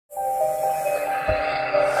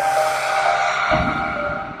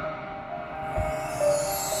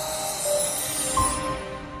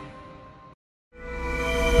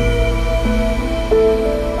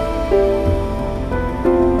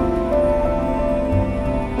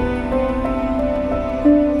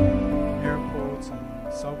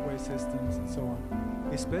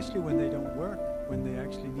especially when they don't work, when they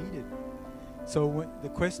actually need it. So the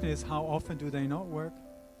question is, how often do they not work?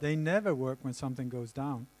 They never work when something goes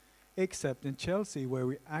down, except in Chelsea, where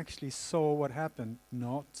we actually saw what happened.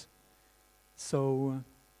 Not. So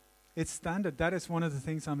it's standard. That is one of the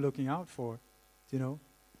things I'm looking out for. You know,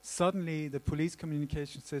 suddenly the police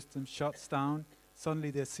communication system shuts down.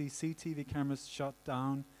 Suddenly their CCTV cameras shut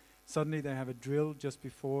down. Suddenly they have a drill just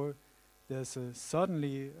before.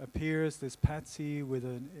 Suddenly appears this patsy with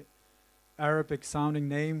an Arabic sounding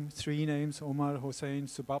name, 3 names, Omar, Hossein,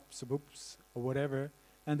 Sububs, or whatever,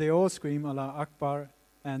 and they all scream Allah Akbar,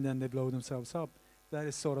 and then they blow themselves up. That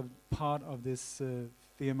is sort of part of this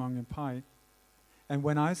fear-mongering pie. And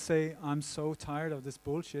when I say I'm so tired of this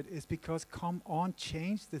bullshit, it's because, come on,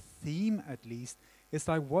 change the theme at least. It's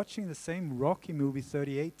like watching the same Rocky movie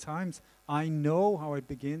 38 times. I know how it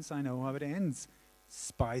begins, I know how it ends.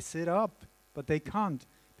 Spice it up. But they can't,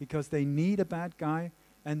 because they need a bad guy,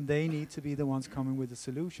 and they need to be the ones coming with the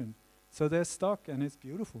solution. So they're stuck, and it's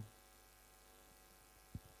beautiful.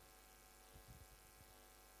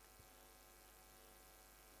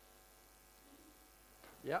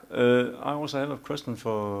 Yeah. I also have a question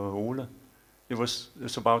for Ole.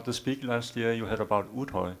 It's about the speak last year you had about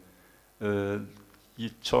Utøya. You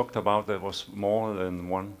talked about there was more than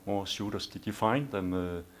one more shooters. Did you find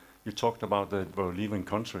them? You talked about that they were leaving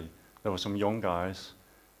country. There were some young guys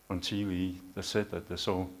on TV that said that they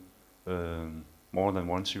saw more than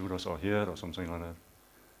one shooters or heard or something like that.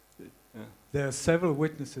 Yeah. There are several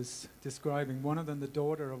witnesses describing, one of them the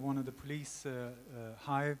daughter of one of the police,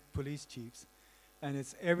 high police chiefs, and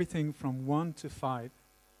it's everything from 1 to 5.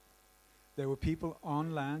 There were people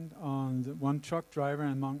on land, one truck driver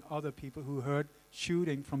among other people who heard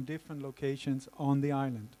shooting from different locations on the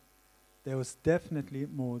island. There was definitely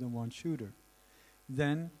more than one shooter.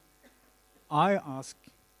 Then I ask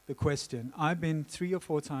the question, I've been 3 or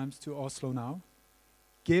 4 times to Oslo now,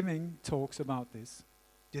 giving talks about this,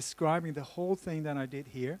 describing the whole thing that I did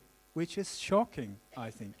here, which is shocking,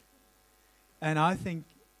 I think. And I think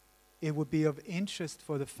it would be of interest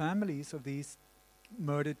for the families of these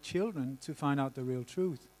murdered children to find out the real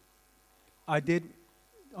truth. I did,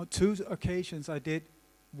 on 2 occasions, I did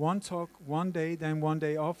one talk one day, then one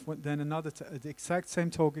day off, then another, the exact same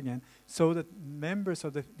talk again, so that members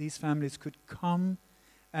of these families could come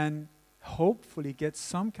and hopefully get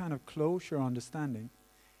some kind of closure or understanding.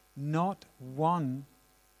 Not one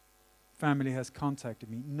family has contacted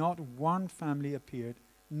me, not one family appeared,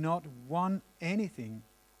 not one anything.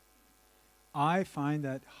 I find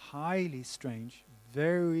that highly strange,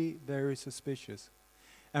 very, very suspicious.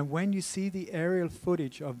 And when you see the aerial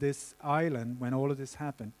footage of this island, when all of this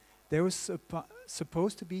happened, there was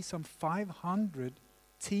supposed to be some 500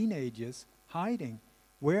 teenagers hiding.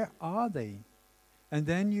 Where are they? And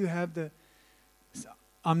then you have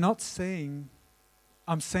I'm saying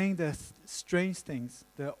the strange things,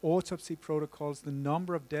 the autopsy protocols, the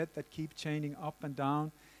number of dead that keep changing up and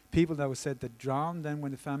down, people that were said that drowned, then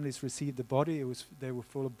when the families received the body, they were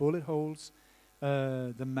full of bullet holes.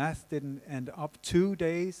 The math didn't end up 2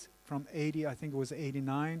 days from 80, I think it was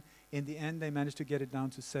 89. In the end, they managed to get it down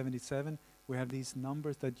to 77. We have these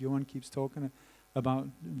numbers that Johan keeps talking about,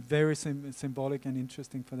 very symbolic and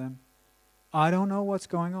interesting for them. I don't know what's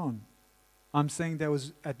going on. I'm saying there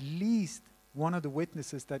was at least one of the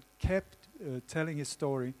witnesses that kept telling his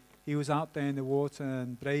story. He was out there in the water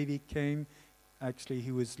and Breivik came. Actually,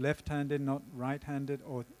 he was left-handed, not right-handed,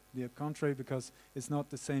 or the contrary, because it's not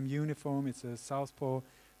the same uniform. It's a southpaw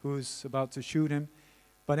who's about to shoot him.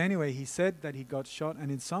 But anyway, he said that he got shot,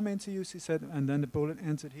 and in some interviews he said, and then the bullet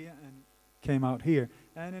entered here and came out here.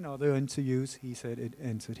 And in other interviews, he said it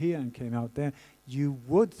entered here and came out there. You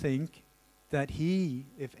would think that he,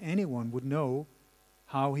 if anyone, would know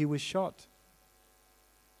how he was shot.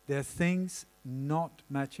 There are things not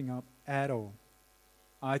matching up at all.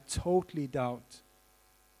 I totally doubt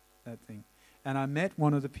that thing. And I met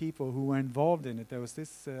one of the people who were involved in it. There was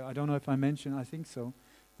this, I don't know if I mentioned, I think so,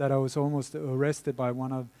 that I was almost arrested by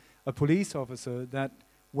a police officer, that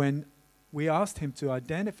when we asked him to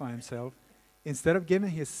identify himself, instead of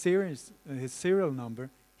giving his serial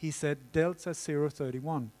number, he said Delta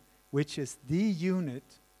 031, which is the unit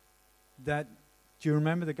that, do you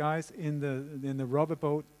remember the guys in the rubber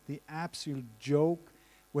boat, the absolute joke,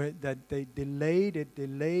 where that they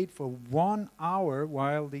delayed for 1 hour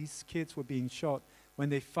while these kids were being shot. When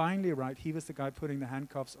they finally arrived, he was the guy putting the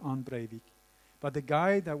handcuffs on Breivik. But the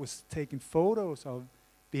guy that was taking photos of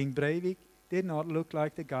being Breivik did not look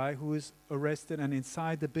like the guy who was arrested and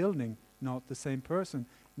inside the building. Not the same person.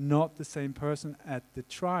 Not the same person at the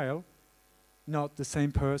trial. Not the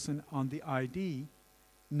same person on the ID.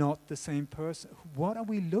 not the same person. What are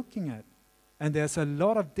we looking at? And there's a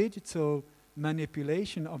lot of digital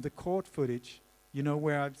manipulation of the court footage, you know,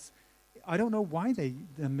 where I don't know why they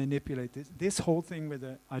manipulate this. This whole thing with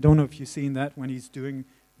I don't know if you've seen that when he's doing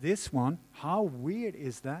this one. How weird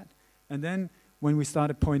is that? And then when we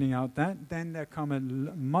started pointing out that, then there come a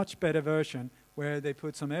much better version where they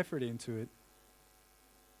put some effort into it.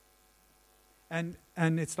 And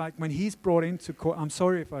it's like when he's brought into court, I'm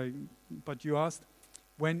sorry but you asked,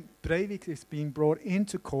 when Breivik is being brought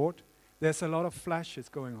into court, there's a lot of flashes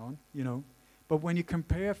going on, you know. But when you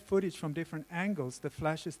compare footage from different angles, the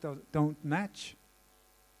flashes don't match.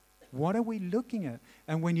 What are we looking at?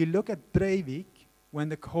 And when you look at Breivik, when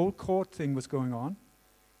the whole court thing was going on,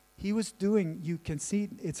 he was doing, you can see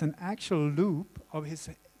it's an actual loop of his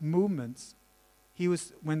movements. He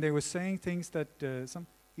was, when they were saying things that,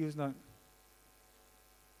 he was not.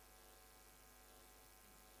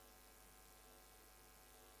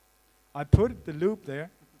 I put the loop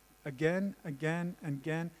there, again, again, and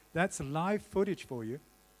again. That's live footage for you.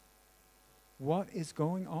 What is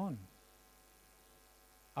going on?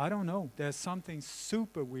 I don't know. There's something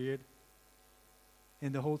super weird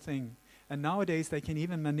in the whole thing. And nowadays they can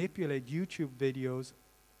even manipulate YouTube videos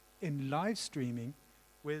in live streaming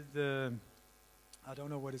with, I don't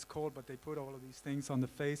know what it's called, but they put all of these things on the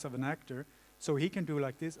face of an actor. So he can do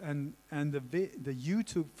like this, and the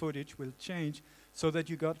YouTube footage will change so that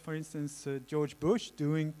you got, for instance, George Bush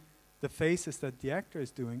doing the faces that the actor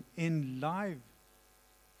is doing in live.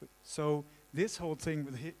 So this whole thing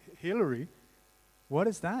with Hillary, what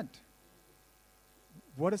is that?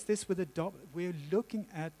 What is this with the we're looking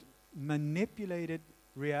at manipulated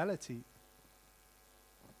reality.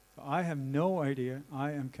 So I have no idea.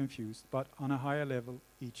 I am confused, but on a higher level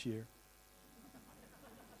each year.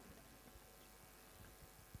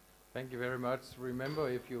 Thank you very much. Remember,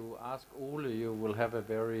 if you ask Ole, you will have a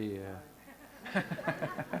very...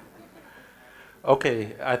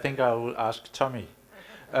 Okay, I think I will ask Tommy.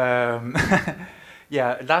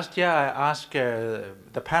 Yeah, last year I asked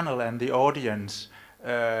the panel and the audience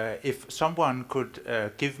if someone could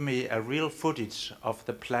give me a real footage of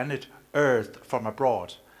the planet Earth from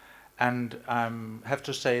abroad. And I have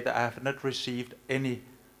to say that I have not received any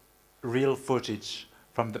real footage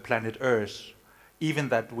from the planet Earth, even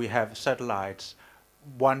that we have satellites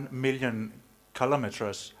 1 million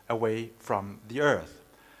kilometers away from the Earth.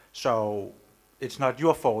 So it's not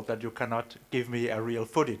your fault that you cannot give me a real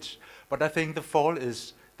footage. But I think the fault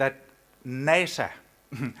is that NASA,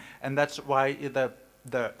 and that's why the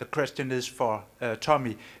question is for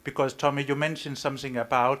Tommy, because Tommy, you mentioned something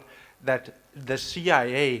about that the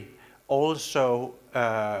CIA also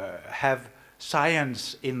have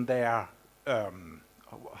science in their,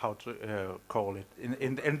 how to call it,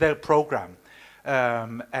 in their program.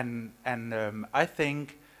 I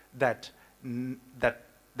think that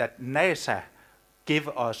NASA give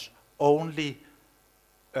us only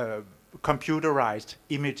computerized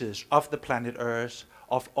images of the planet Earth,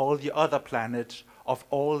 of all the other planets, of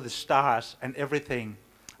all the stars and everything.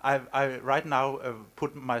 I right now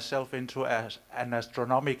put myself into an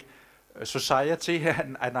astronomic society,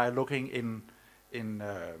 and I'm looking in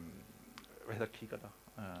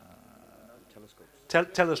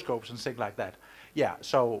telescopes and things like that. Yeah,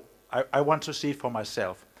 so I want to see it for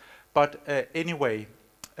myself. But anyway,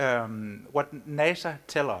 what NASA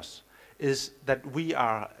tell us is that we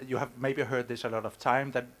are, you have maybe heard this a lot of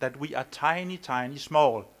time, that we are tiny, tiny,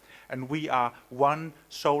 small, and we are one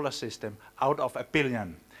solar system out of 1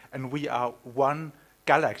 billion, and we are one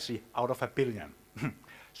galaxy out of 1 billion.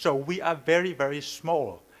 So we are very, very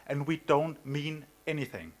small, and we don't mean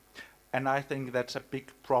anything. And I think that's a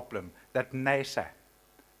big problem, that NASA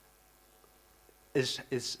is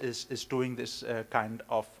doing this kind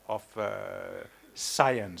of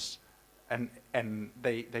science, and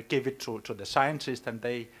they give it to the scientists, and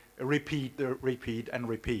they repeat and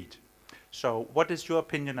repeat. So what is your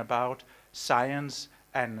opinion about science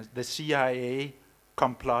and the CIA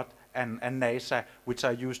complot and NASA, which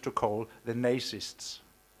I used to call the Nazists?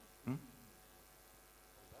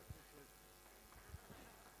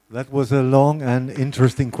 That was a long and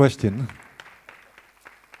interesting question.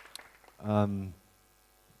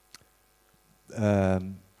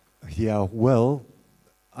 Yeah, well,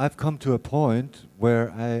 I've come to a point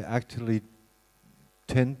where I actually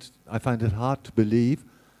I find it hard to believe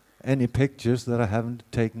any pictures that I haven't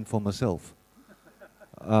taken for myself.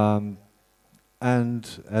 And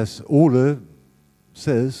as Ole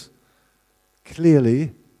says,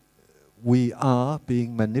 clearly we are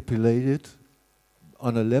being manipulated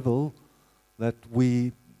on a level that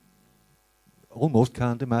we almost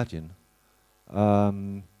can't imagine.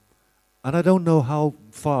 And I don't know how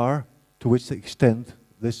far, to which extent,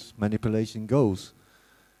 this manipulation goes.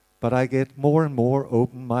 But I get more and more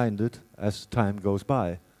open-minded as time goes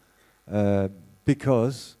by.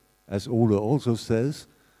 Because, as Ole also says,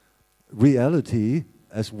 reality,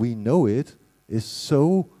 as we know it, is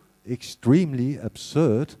so extremely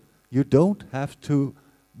absurd. You don't have to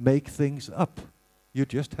make things up. You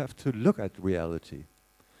just have to look at reality.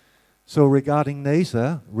 So regarding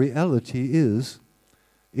NASA, reality is,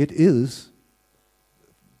 it is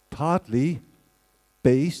partly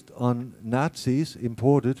based on Nazis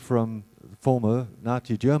imported from former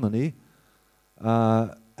Nazi Germany,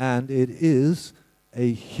 and it is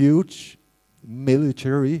a huge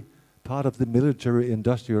military, part of the military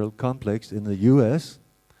industrial complex in the US.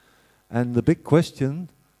 And the big question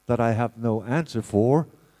that I have no answer for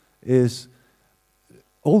is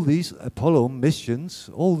all these Apollo missions,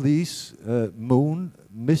 all these moon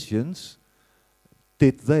missions,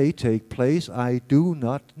 did they take place? I do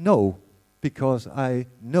not know, because I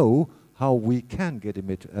know how we can get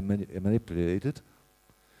manipulated.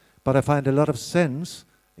 But I find a lot of sense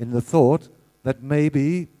in the thought that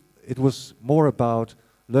maybe it was more about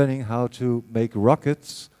learning how to make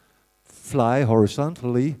rockets fly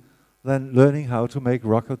horizontally than learning how to make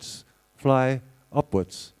rockets fly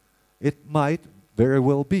upwards. It might very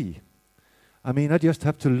well be. I mean, I just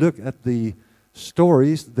have to look at the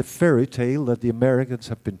stories, the fairy tale that the Americans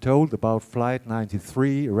have been told about Flight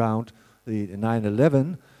 93 around the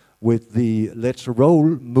 9/11 with the Let's Roll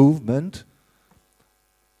movement,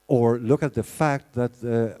 or look at the fact that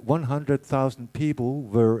 100,000 people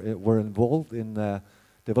were involved in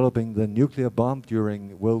developing the nuclear bomb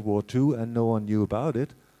during World War II and no one knew about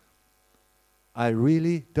it. I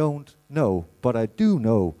really don't know, but I do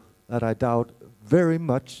know that I doubt very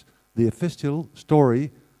much the official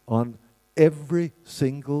story on every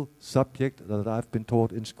single subject that I've been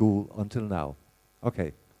taught in school until now.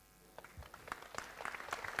 Okay.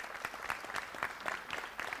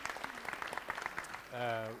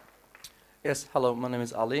 Yes, hello, my name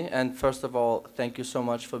is Ali, and first of all, thank you so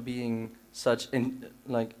much for being such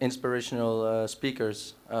inspirational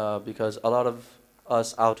speakers, because a lot of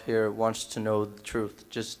us out here wants to know the truth,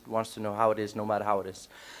 just wants to know how it is, no matter how it is.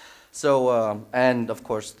 So, and of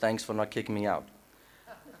course, thanks for not kicking me out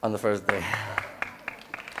on the first day.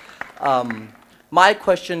 My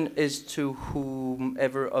question is to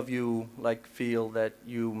whomever of you feel that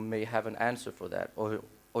you may have an answer for that,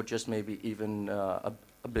 or just maybe even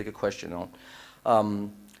a bigger question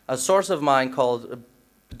on. A source of mine called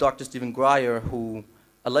Dr. Stephen Greer, who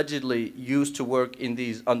allegedly used to work in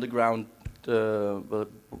these underground, what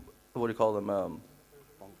do you call them?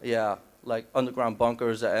 Yeah, like underground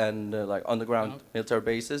bunkers and like underground military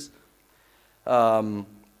bases.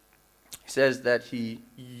 He says that he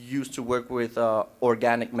used to work with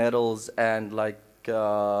organic metals and like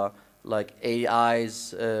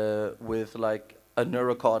AIs with like a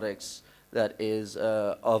neurocortex that is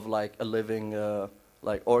of like a living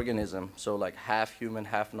like organism, so like half human,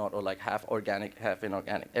 half not, or like half organic, half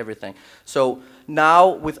inorganic, everything. So now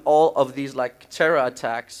with all of these like terror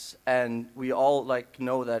attacks, and we all like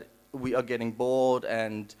know that we are getting bored,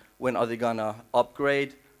 and when are they gonna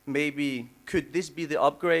upgrade? Maybe could this be the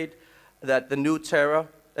upgrade, that the new terror,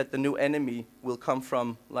 that the new enemy will come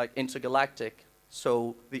from like intergalactic,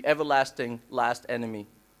 so the everlasting last enemy?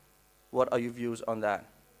 What are your views on that?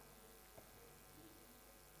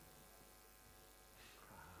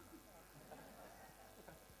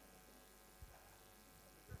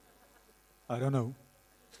 I don't know.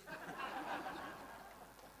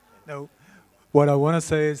 No. What I want to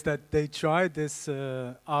say is that they tried this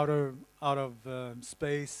out of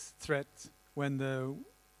space threat when the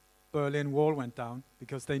Berlin Wall went down,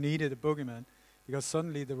 because they needed a boogeyman, because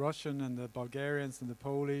suddenly the Russian and the Bulgarians and the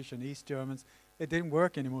Polish and East Germans, it didn't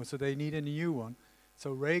work anymore, so they needed a new one.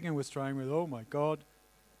 So Reagan was trying with, oh my God,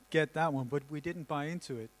 get that one, but we didn't buy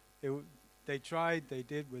into it. They tried, they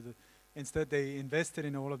did with it. Instead, they invested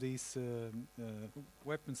in all of these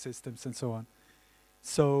weapon systems and so on.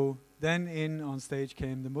 So then on stage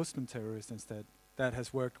came the Muslim terrorists instead. That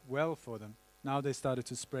has worked well for them. Now they started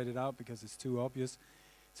to spread it out because it's too obvious.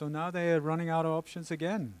 So now they are running out of options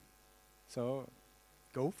again. So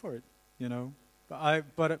go for it, you know.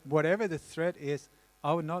 But whatever the threat is,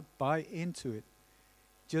 I would not buy into it.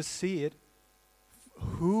 Just see it.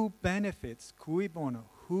 Who benefits, cui bono,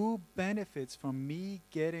 who benefits from me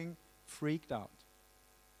getting freaked out?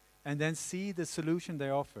 And then see the solution they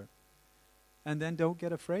offer. And then don't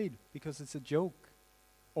get afraid, because it's a joke.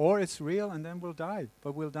 Or it's real, and then we'll die.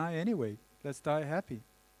 But we'll die anyway. Let's die happy.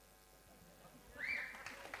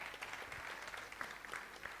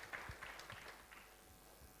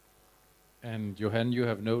 And Johan, you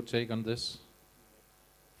have no take on this?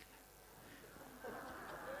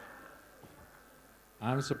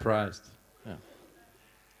 I'm surprised. Yeah.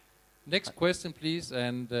 Next question, please,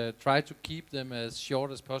 and try to keep them as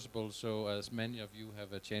short as possible so as many of you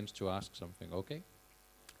have a chance to ask something, okay?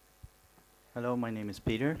 Hello, my name is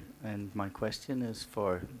Peter, and my question is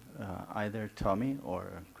for either Tommy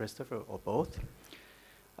or Christopher or both.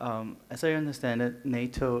 As I understand it,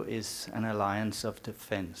 NATO is an alliance of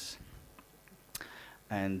defense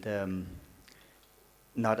and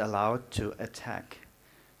not allowed to attack.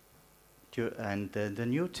 And the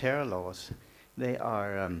new terror laws, they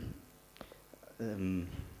are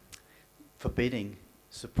forbidding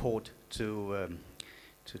support to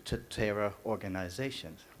terror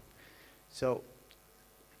organizations. So,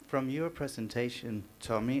 from your presentation,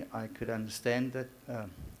 Tommy, I could understand that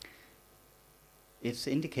it's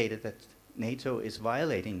indicated that NATO is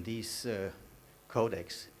violating these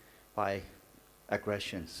codex by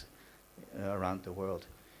aggressions around the world.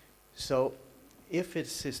 So, if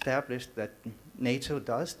it's established that NATO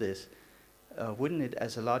does this, wouldn't it,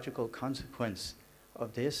 as a logical consequence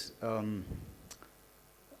of this,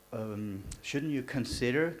 shouldn't you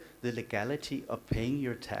consider the legality of paying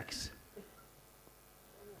your tax?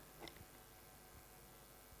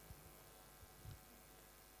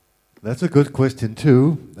 That's a good question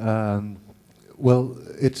too. Well,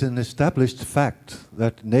 it's an established fact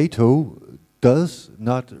that NATO does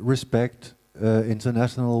not respect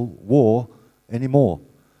international war anymore,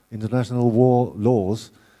 international war laws,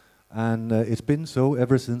 and it's been so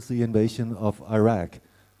ever since the invasion of Iraq.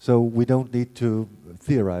 So we don't need to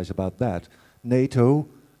theorize about that. NATO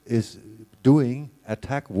is doing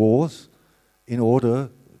attack wars in order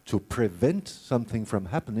to prevent something from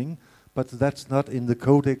happening, but that's not in the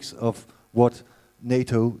codex of what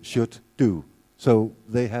NATO should do. So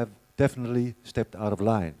they have definitely stepped out of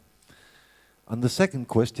line. On the second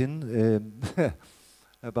question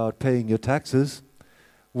about paying your taxes,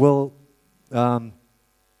 well,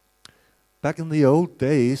 back in the old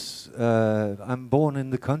days, I'm born in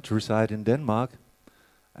the countryside in Denmark,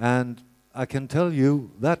 and I can tell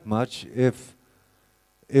you that much: if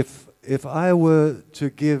I were to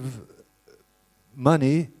give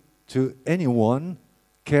money to anyone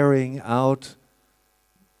carrying out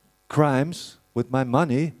crimes with my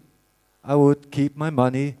money, I would keep my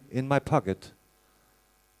money in my pocket.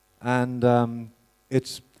 And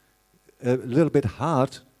it's a little bit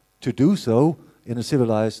hard to do so in a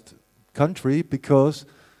civilized country because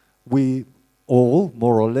we all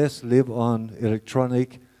more or less live on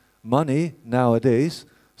electronic money nowadays.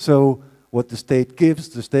 So what the state gives,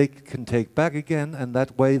 the state can take back again, and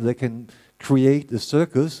that way they can create a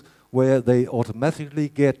circus where they automatically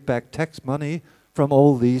get back tax money from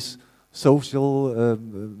all these social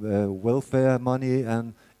welfare money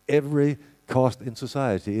and every cost in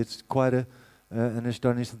society. It's quite an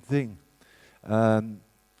astonishing thing.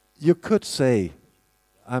 You could say,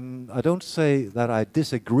 I don't say that I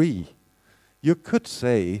disagree, you could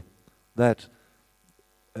say that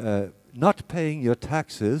not paying your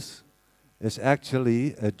taxes is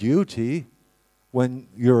actually a duty when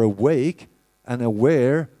you're awake and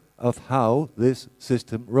aware of how this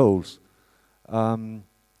system rolls.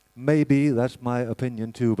 Maybe that's my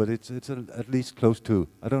opinion too, but it's at least close to.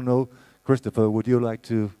 I don't know, Christopher, would you like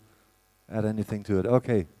to add anything to it?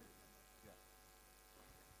 Okay.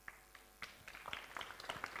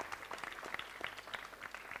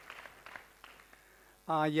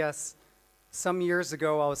 Yes. Some years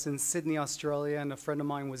ago, I was in Sydney, Australia, and a friend of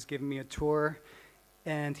mine was giving me a tour,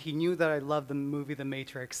 and he knew that I loved the movie The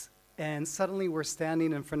Matrix. And suddenly we're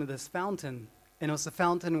standing in front of this fountain, and it was the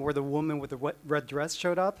fountain where the woman with the red dress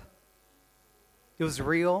showed up. It was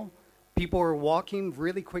real. People were walking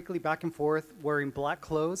really quickly back and forth, wearing black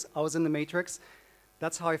clothes. I was in The Matrix.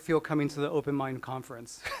 That's how I feel coming to the Open Mind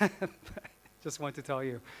Conference. Just wanted to tell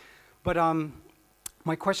you. But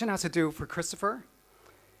my question has to do for Christopher.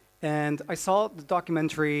 And I saw the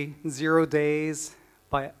documentary 0 Days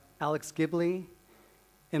by Alex Gibney,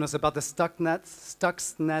 and it was about the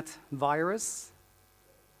Stuxnet virus.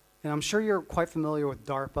 And I'm sure you're quite familiar with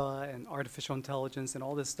DARPA and artificial intelligence and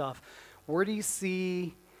all this stuff. Where do you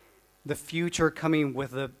see the future coming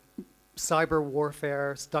with the cyber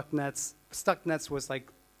warfare, Stuxnets? Stuxnets was like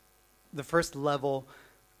the first level,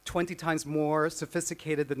 20 times more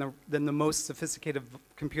sophisticated than the most sophisticated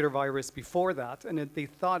computer virus before that. And they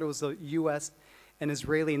thought it was the US and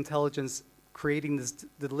Israeli intelligence creating this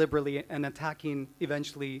deliberately and attacking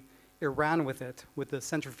eventually Iran with it, with the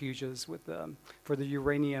centrifuges, for the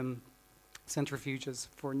uranium centrifuges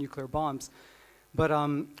for nuclear bombs. But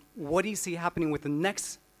what do you see happening with the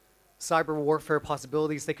next cyber warfare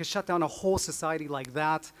possibilities. They could shut down a whole society like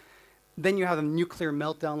that. Then you have a nuclear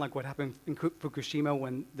meltdown like what happened in Fukushima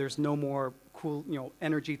when there's no more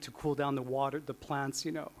energy to cool down the water, the plants,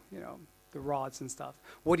 the rods and stuff.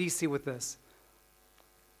 What do you see with this?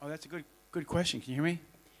 Oh, that's a good question. Can you hear me?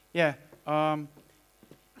 Yeah.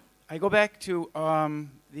 I go back to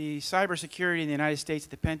the cybersecurity in the United States,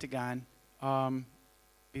 the Pentagon,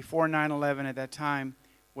 before 9/11 at that time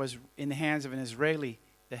was in the hands of an Israeli.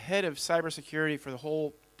 The head of cybersecurity for the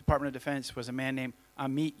whole Department of Defense was a man named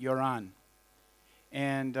Amit Yoran.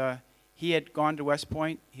 And he had gone to West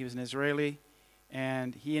Point. He was an Israeli.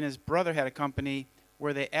 And he and his brother had a company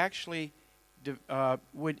where they actually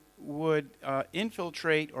would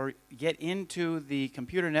infiltrate or get into the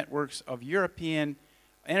computer networks of European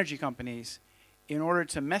energy companies in order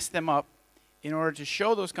to mess them up, in order to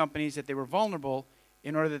show those companies that they were vulnerable,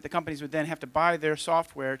 in order that the companies would then have to buy their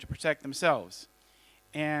software to protect themselves.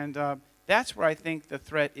 And that's where I think the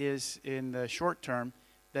threat is in the short term,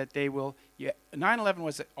 that they will. 9/11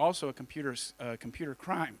 was also a computer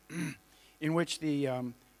crime in which the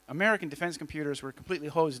American defense computers were completely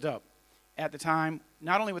hosed up at the time,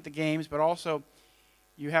 not only with the games, but also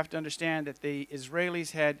you have to understand that the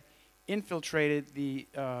Israelis had infiltrated the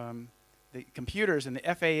computers in the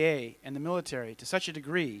FAA and the military to such a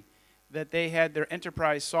degree that they had their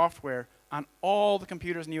enterprise software on all the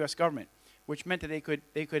computers in the U.S. government, which meant that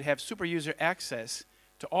they could have super user access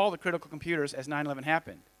to all the critical computers as 9/11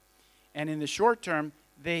 happened. And in the short term,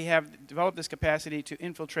 they have developed this capacity to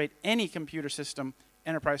infiltrate any computer system,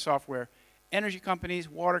 enterprise software, energy companies,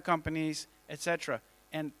 water companies, etc.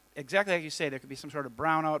 And exactly like you say, there could be some sort of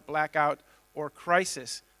brownout, blackout, or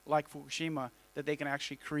crisis like Fukushima that they can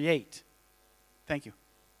actually create. Thank you.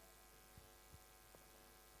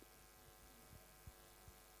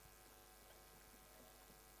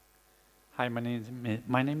 Hi, my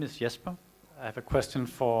name is Jesper. I have a question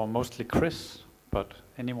for mostly Chris, but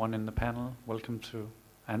anyone in the panel, welcome to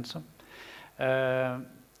answer.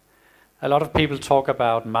 A lot of people talk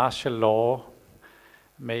about martial law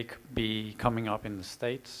may be coming up in the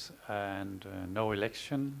States and no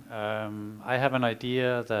election. I have an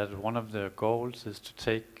idea that one of the goals is to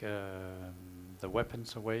take the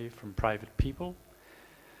weapons away from private people.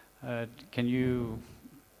 Can you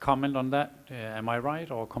comment on that? Am I right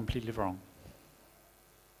or completely wrong?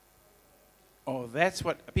 Oh, that's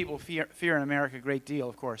what people fear in America a great deal,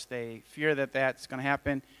 of course. They fear that that's going to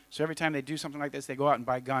happen. So every time they do something like this, they go out and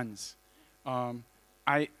buy guns.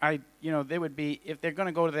 They would be, if they're going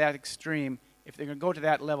to go to that extreme, if they're going to go to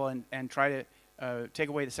that level and try to take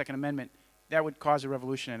away the Second Amendment, that would cause a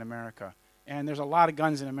revolution in America. And there's a lot of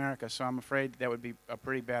guns in America, so I'm afraid that would be a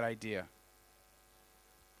pretty bad idea.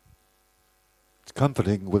 It's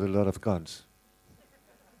comforting with a lot of guns.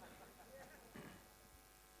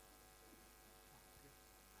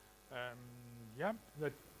 Ja,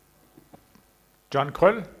 John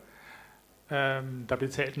Krøll. Der blev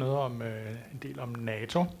talt noget om en del om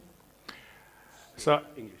NATO. So,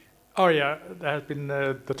 there has been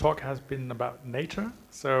the talk has been about NATO.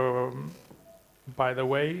 So, by the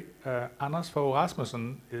way, Anders Fogh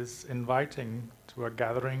Rasmussen is inviting to a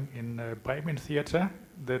gathering in Bremen Theatre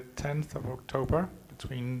the 10th of October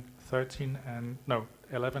between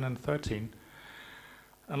 11 and 13.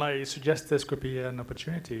 And I suggest this could be an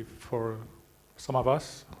opportunity for some of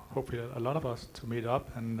us, hopefully a lot of us, to meet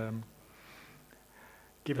up and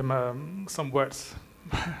give him some words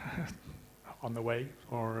on the way,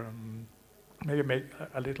 or maybe make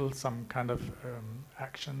a little some kind of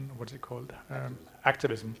action, what's it called,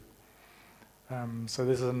 activism. So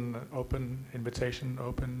this is an open invitation,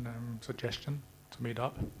 open suggestion to meet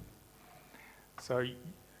up. So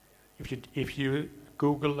if you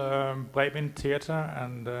Google Bremen Theater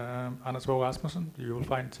and Anders Fogh Rasmussen, you will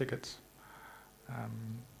find tickets.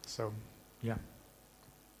 So, yeah.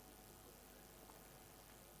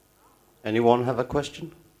 Anyone have a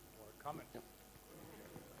question? Or a comment? Yeah.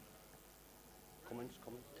 Comments?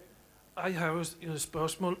 I have a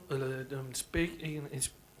spørgsmål,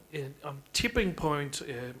 tipping point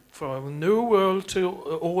from new world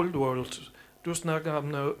to old world. Du snakker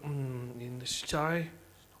om en shy,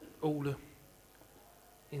 Ole.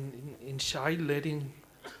 In shy letting.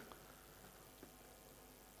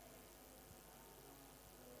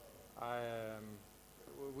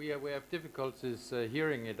 We have difficulties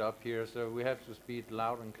hearing it up here, so we have to speak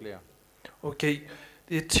loud and clear. Okay,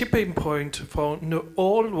 the tipping point from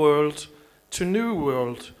old world to new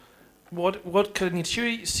world. What can you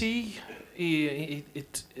see?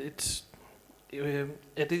 It's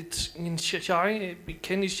in shy.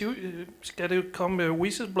 Can you see? Skal det komme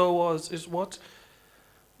whistleblowers? Is what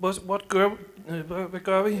What gør, hvad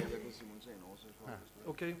gør vi?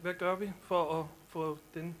 Okay, hvad gør vi for at få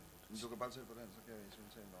den? Du kan bare tage på den, så kan jeg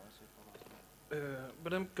simultane også.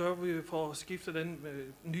 Hvordan gør vi for at skifte den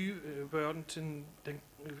nye verden til den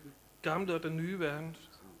gamle og den nye verden?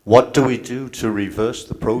 What do we do to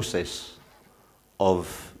reverse the process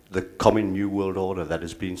of the coming new world order that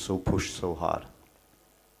has been so pushed so hard?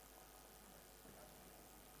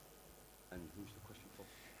 And who's the question for?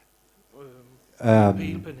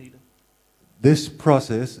 This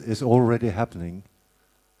process is already happening,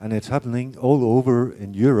 and it's happening all over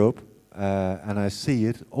in Europe, and I see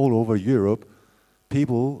it all over Europe.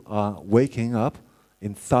 People are waking up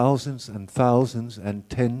in thousands and thousands and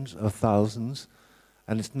tens of thousands,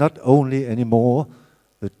 and it's not only anymore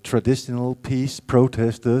the traditional peace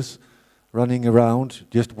protesters running around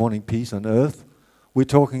just wanting peace on earth. We're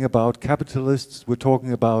talking about capitalists, we're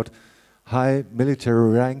talking about high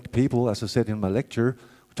military ranked people, as I said in my lecture,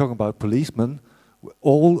 we're talking about policemen.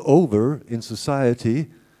 All over in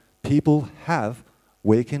society, people have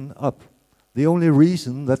waken up. The only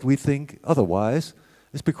reason that we think otherwise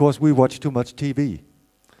is because we watch too much TV.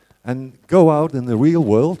 And go out in the real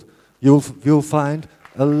world, you'll find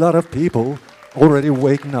a lot of people already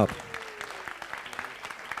waking up.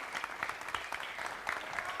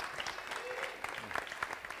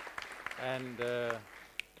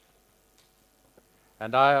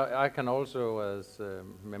 And I can also, as a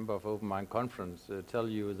member of Open Mind Conference, tell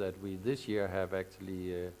you that we this year have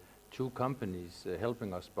actually 2 companies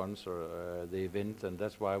helping us sponsor the event, and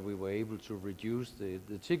that's why we were able to reduce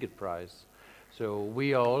the ticket price. So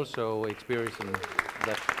we are also experiencing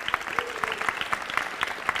that.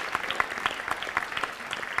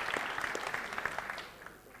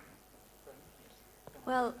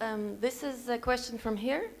 Well, this is a question from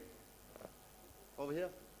here. Over here.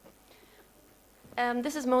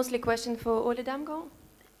 This is mostly a question for Ole Damgaard.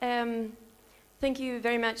 Thank you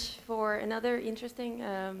very much for another interesting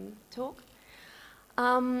talk.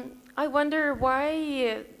 I wonder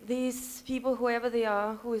why these people, whoever they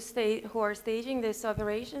are, who are staging these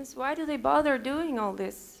operations, why do they bother doing all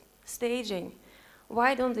this staging?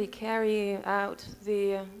 Why don't they carry out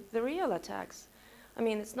the real attacks? I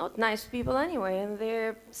mean, it's not nice people anyway,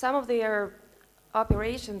 and some of their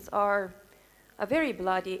operations are very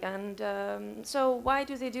bloody, and so why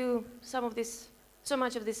do they do so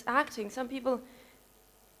much of this acting? Some people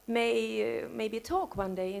may maybe talk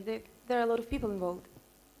one day. There are a lot of people involved.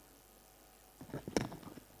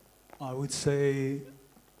 I would say,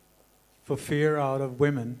 for fear out of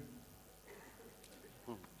women,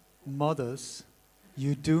 mothers,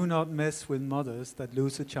 you do not mess with mothers that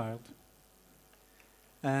lose a child.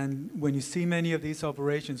 And when you see many of these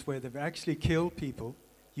operations where they've actually killed people,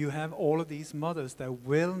 you have all of these mothers that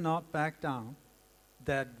will not back down,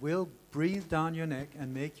 that will breathe down your neck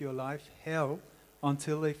and make your life hell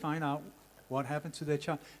until they find out what happened to their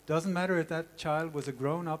child. Doesn't matter if that child was a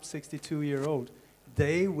grown-up 62-year-old,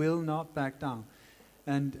 they will not back down.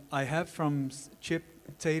 And I have from Chip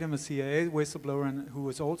Tatum, a CIA whistleblower and who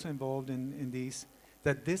was also involved in these,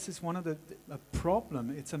 that this is one of a problem.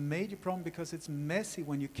 It's a major problem because it's messy.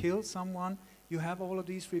 When you kill someone, you have all of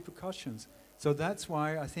these repercussions. So that's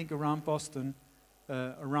why I think around Boston,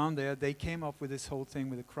 around there, they came up with this whole thing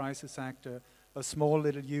with a crisis actor, a small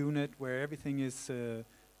little unit where everything is a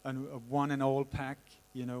one and all pack,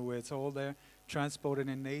 you know, where it's all there, transported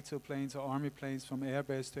in NATO planes or army planes from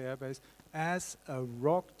airbase to airbase, as a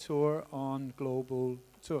rock tour on global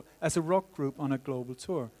tour, as a rock group on a global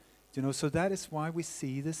tour. You know, so that is why we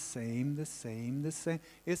see the same.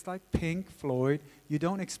 It's like Pink Floyd. You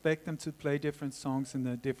don't expect them to play different songs in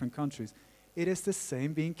the different countries. It is the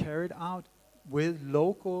same being carried out with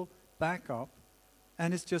local backup,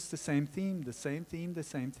 and it's just the same theme, the same theme, the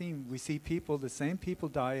same theme. We see people, the same people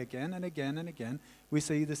die again and again and again. We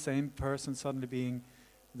see the same person suddenly being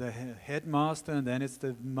the headmaster, and then it's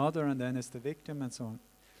the mother, and then it's the victim, and so on.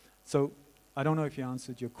 So I don't know if you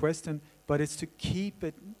answered your question, but it's to keep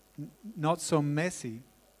it not so messy.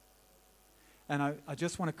 And I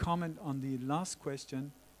just want to comment on the last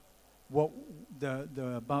question.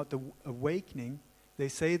 About the awakening, they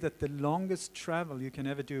say that the longest travel you can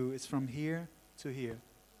ever do is from here to here.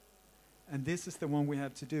 And this is the one we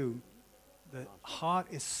have to do. The heart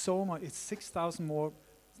is so much, it's 6,000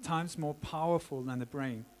 times more powerful than the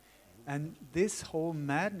brain. And this whole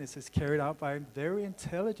madness is carried out by very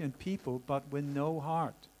intelligent people, but with no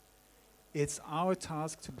heart. It's our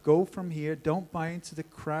task to go from here, don't buy into the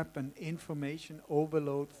crap and information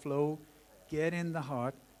overload flow, get in the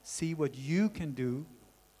heart, see what you can do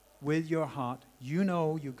with your heart. You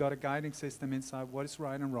know you've got a guiding system inside what is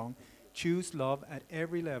right and wrong. Choose love at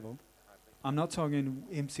every level. I'm not talking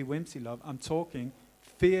imsy-wimsy love. I'm talking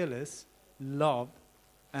fearless love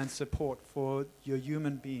and support for your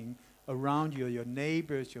human being around you, your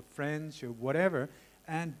neighbors, your friends, your whatever,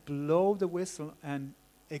 and blow the whistle and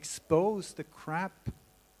expose the crap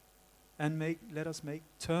and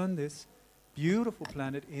turn this beautiful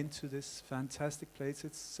planet into this fantastic place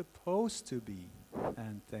it's supposed to be.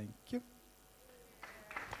 And thank you.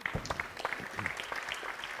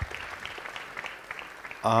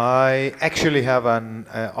 I actually have an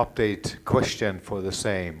update question for the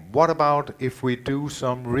same. What about if we do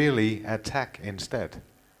some really attack instead?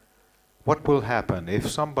 What will happen if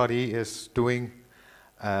somebody is doing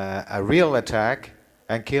a real attack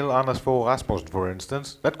and kill Anders Fogh Rasmussen, for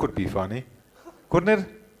instance? That could be funny, couldn't it?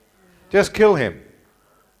 Just kill him.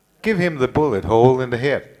 Give him the bullet hole in the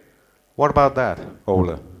head. What about that,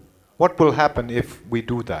 Ole? What will happen if we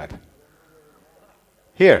do that?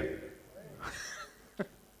 Here.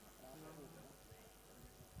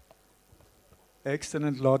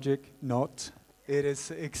 Excellent logic, not. It is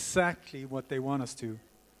exactly what they want us to.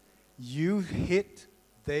 You hit,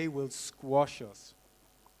 they will squash us.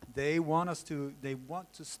 They want to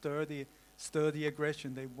stir the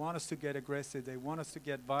aggression. They want us to get aggressive. They want us to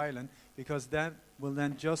get violent, because that will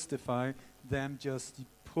then justify them just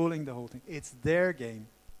pulling the whole thing. It's their game.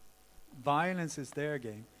 Violence is their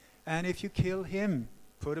game. And if you kill him,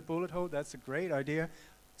 put a bullet hole, that's a great idea.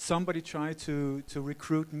 Somebody tried to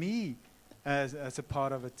recruit me as a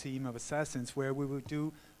part of a team of assassins, where we will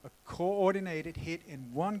do a coordinated hit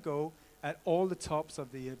in one go at all the tops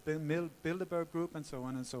of the Bilderberg group and so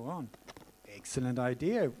on and so on. Excellent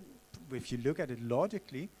idea. If you look at it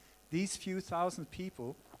logically, these few thousand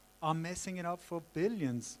people are messing it up for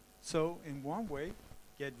billions. So in one way,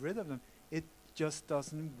 get rid of them. It just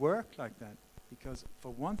doesn't work like that. Because for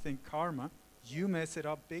one thing, karma, you mess it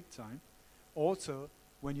up big time. Also,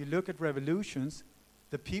 when you look at revolutions,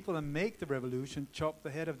 the people that make the revolution chop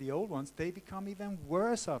the head of the old ones, they become even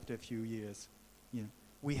worse after a few years. You know,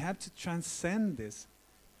 we have to transcend this.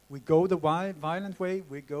 We go the violent way,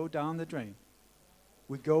 we go down the drain.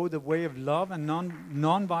 We go the way of love and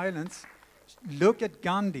non-violence. Look at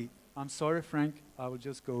Gandhi. I'm sorry, Frank, I will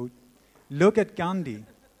just go. Look at Gandhi.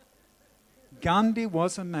 Gandhi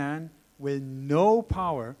was a man with no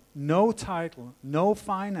power, no title, no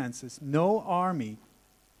finances, no army.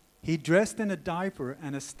 He dressed in a diaper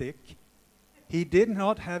and a stick. He did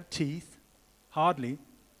not have teeth, hardly.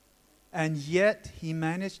 And yet he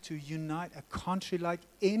managed to unite a country like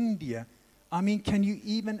India. I mean, can you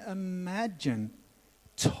even imagine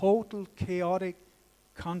total chaotic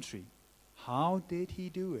country? How did he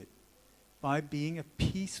do it? By being a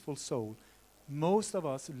peaceful soul. Most of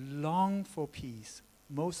us long for peace.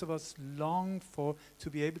 Most of us long to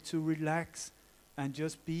be able to relax and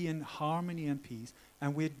just be in harmony and peace.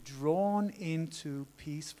 And we're drawn into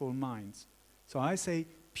peaceful minds. So I say,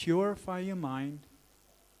 purify your mind,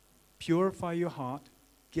 purify your heart,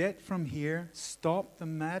 get from here, stop the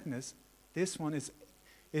madness. This one is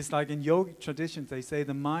like in yogic traditions, they say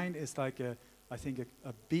the mind is like a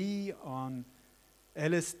bee on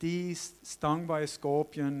LSD stung by a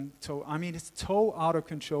scorpion. I mean, it's so out of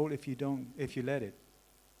control if you let it.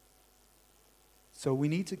 So we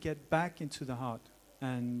need to get back into the heart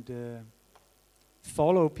and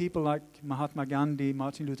follow people like Mahatma Gandhi,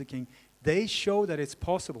 Martin Luther King. They show that it's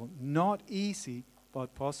possible. Not easy,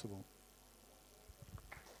 but possible.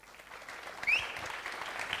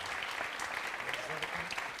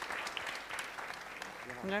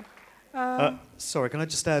 No. Sorry, can I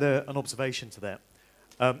just add an observation to that?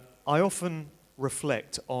 I often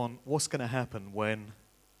reflect on what's going to happen when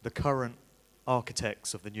the current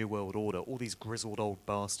architects of the New World Order, all these grizzled old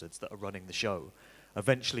bastards that are running the show,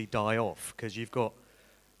 eventually die off, because you've got,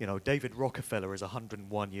 you know, David Rockefeller is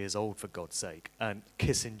 101 years old, for God's sake, and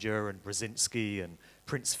Kissinger and Brzezinski and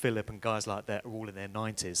Prince Philip and guys like that are all in their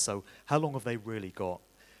 90s. So how long have they really got?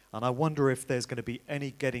 And I wonder if there's going to be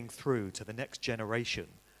any getting through to the next generation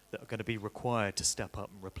that are going to be required to step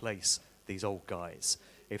up and replace these old guys.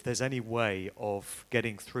 If there's any way of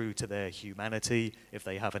getting through to their humanity, if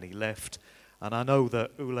they have any left. And I know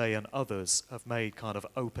that Ole and others have made kind of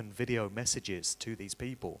open video messages to these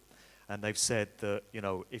people. And they've said that, you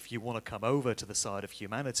know, if you want to come over to the side of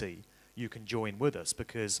humanity, you can join with us,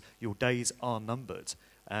 because your days are numbered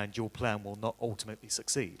and your plan will not ultimately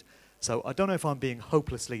succeed. So I don't know if I'm being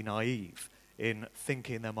hopelessly naive in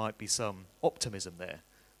thinking there might be some optimism there,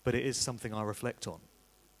 but it is something I reflect on.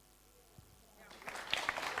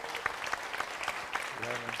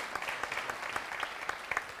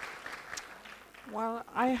 Well,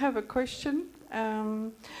 I have a question.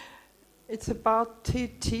 It's about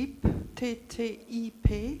TTIP.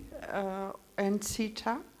 and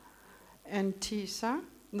CETA and TISA,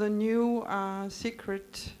 the new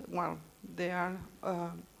secret, well, they are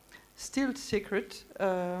still secret,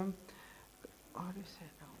 how do you say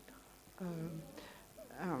that?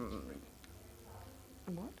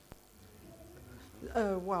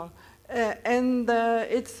 What? And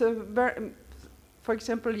it's very, for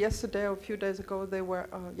example, yesterday or a few days ago, there were,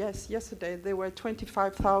 yesterday, there were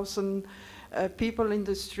 25,000 people in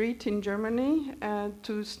the street in Germany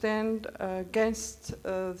to stand against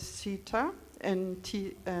CETA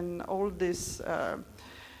and all these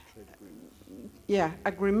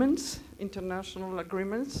agreements, international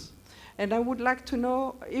agreements. And I would like to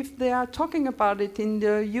know if they are talking about it in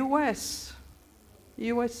the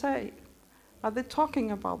USA. Are they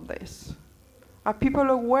talking about this? Are people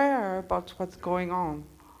aware about what's going on?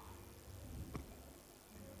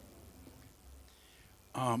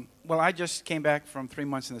 Well, I just came back from 3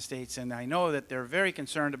 months in the States, and I know that they're very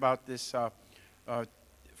concerned about this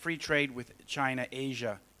free trade with China,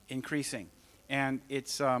 Asia, increasing. And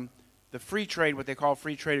it's the free trade, what they call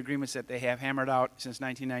free trade agreements that they have hammered out since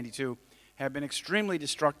 1992, have been extremely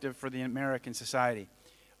destructive for the American society.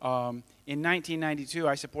 In 1992,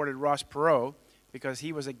 I supported Ross Perot because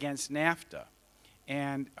he was against NAFTA.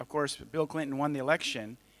 And, of course, Bill Clinton won the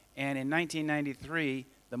election. And in 1993,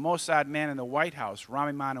 the Mossad man in the White House, Rahm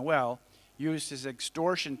Emanuel, used his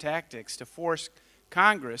extortion tactics to force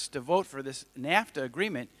Congress to vote for this NAFTA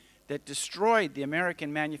agreement that destroyed the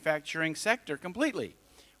American manufacturing sector completely,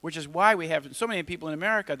 which is why we have so many people in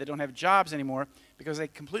America that don't have jobs anymore, because they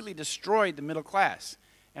completely destroyed the middle class.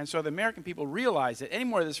 And so the American people realize that any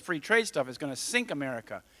more of this free trade stuff is going to sink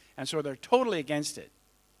America. And so they're totally against it.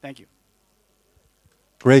 Thank you.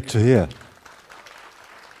 Great to hear.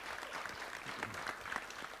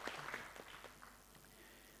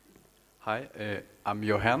 Hi, I'm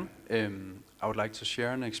Johan. I would like to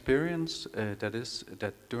share an experience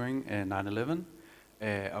that during 9/11,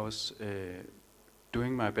 I was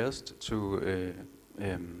doing my best to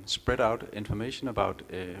spread out information about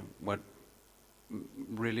what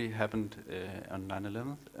really happened on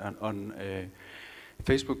 9/11 on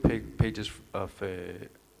Facebook pages of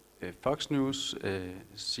Fox News,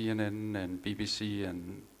 CNN, and BBC,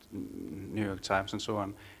 and New York Times, and so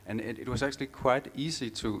on. And it was actually quite easy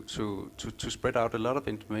to spread out a lot of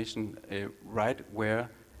information right where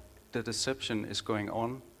the deception is going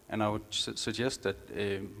on. And I would suggest that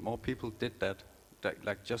more people did that.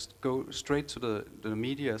 Like just go straight to the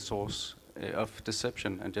media source of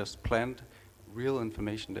deception and just plant real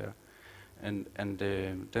information there. And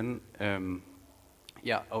then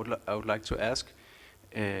I would like to ask,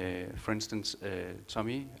 for instance,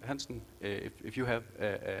 Tommy Hansen, if you have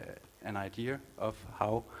an idea of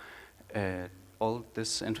how all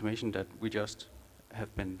this information that we just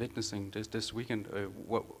have been witnessing this weekend,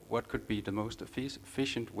 what could be the most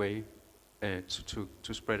efficient way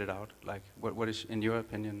to spread it out? Like, what is, in your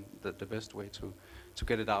opinion, the best way to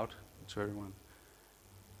get it out to everyone?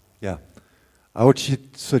 Yeah, I would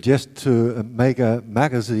suggest to make a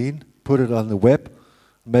magazine, put it on the web,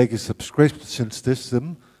 make a subscription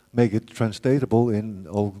system, make it translatable in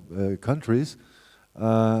all countries,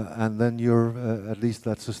 and then you're at least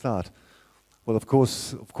that's a start. Well, of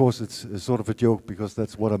course, it's sort of a joke because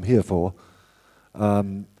that's what I'm here for.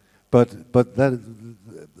 But that,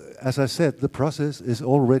 as I said, the process is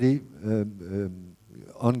already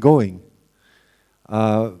ongoing.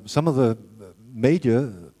 Some of the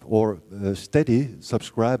major or steady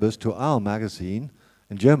subscribers to our magazine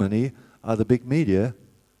in Germany are the big media,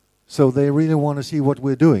 so they really want to see what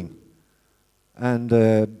we're doing. And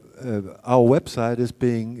our website is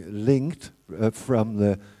being linked from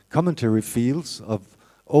the commentary fields of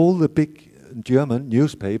all the big German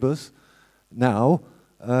newspapers. Now,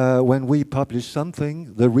 when we publish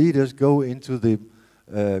something, the readers go into the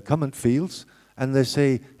comment fields and they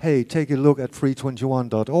say, hey, take a look at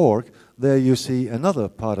free21.org. There you see another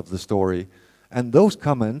part of the story. And those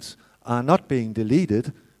comments are not being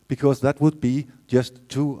deleted because that would be just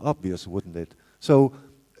too obvious, wouldn't it? So,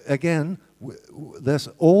 again, there's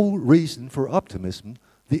all reason for optimism.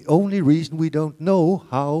 The only reason we don't know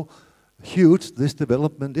how huge this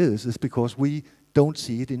development is because we don't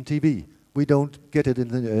see it in TV. We don't get it in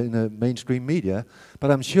the mainstream media. But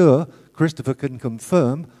I'm sure Christopher can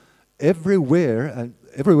confirm everywhere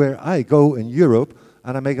I go in Europe,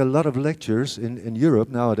 and I make a lot of lectures in Europe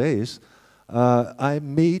nowadays, I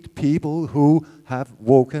meet people who have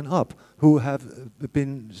woken up, who have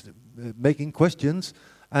been making questions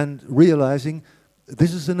and realizing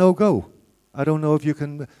this is a no-go. I don't know if you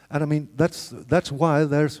can, and I mean, that's why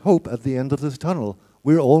there's hope at the end of this tunnel.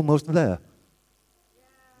 We're almost there.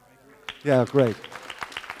 Yeah, great.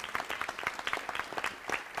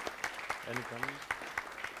 Any comments?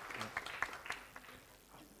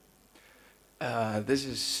 This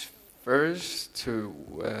is first to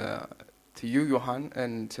you, Johan,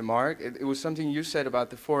 and to Mark. It was something you said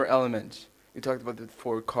about the 4 elements. You talked about the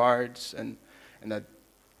 4 cards and that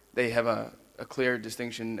they have a clear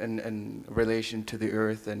distinction and relation to the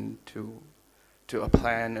earth and to a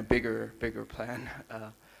plan, a bigger plan.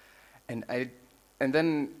 And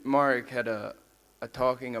then Mark had a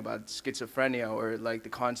talking about schizophrenia, or like the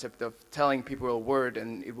concept of telling people a word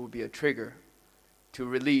and it will be a trigger to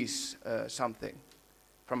release something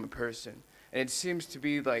from a person. And it seems to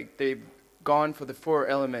be like they've gone for the 4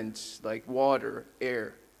 elements, like water,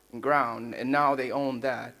 air, and ground, and now they own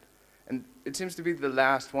that. And it seems to be the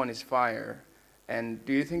last one is fire. And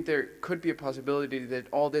do you think there could be a possibility that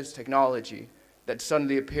all this technology that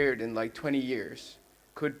suddenly appeared in like 20 years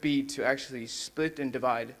could be to actually split and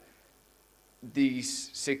divide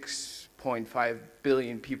these 6.5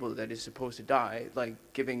 billion people that is supposed to die, like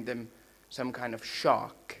giving them some kind of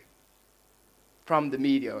shock from the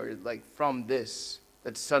media, or like from this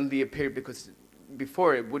that suddenly appeared, because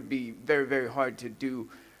before it would be very, very hard to do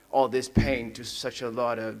all this pain to such a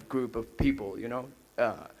lot of group of people, you know?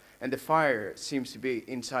 And the fire seems to be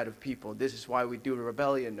inside of people. This is why we do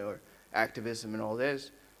rebellion or activism and all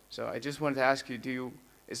this. So I just wanted to ask you,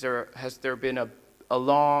 has there been a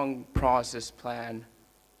long process plan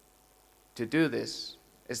to do this?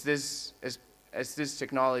 Is this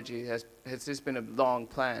technology, has this been a long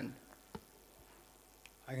plan?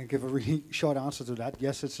 I can give a really short answer to that.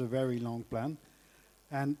 Yes, it's a very long plan.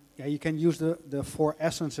 And yeah, you can use the 4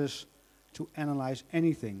 essences to analyze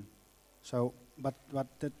anything. So, but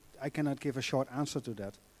I cannot give a short answer to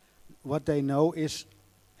that. What they know is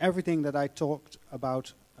everything that I talked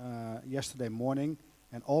about yesterday morning,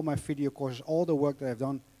 and all my video courses, all the work that I've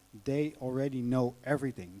done, they already know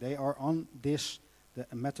everything. They are on this, the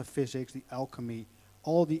metaphysics, the alchemy,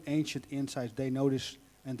 all the ancient insights. They know this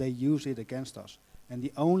and they use it against us. And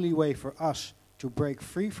the only way for us to break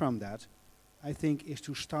free from that, I think, is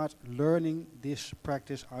to start learning this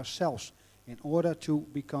practice ourselves in order to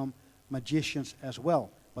become magicians as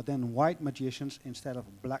well. But then white magicians instead of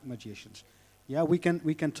black magicians. Yeah, we can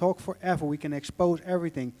talk forever, we can expose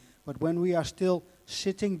everything, but when we are still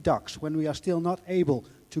sitting ducks, when we are still not able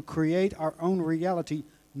to create our own reality,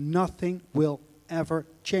 nothing will ever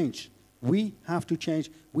change. We have to change.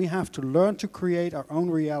 We have to learn to create our own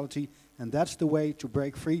reality, and that's the way to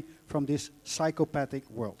break free from this psychopathic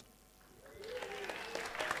world.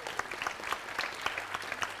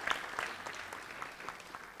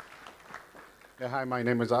 Yeah, hi, my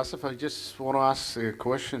name is Asif. I just want to ask a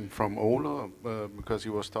question from Ola, because he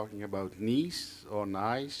was talking about Nice or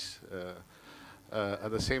Nice at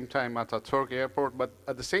the same time at Ataturk airport, but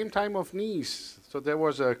at the same time of Nice. So there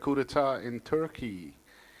was a coup d'etat in Turkey.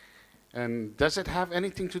 And does it have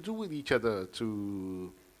anything to do with each other?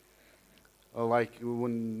 To like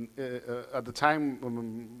when at the time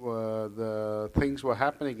the things were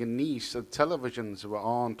happening in Nice, the televisions were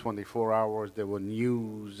on 24 hours. There were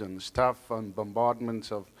news and stuff and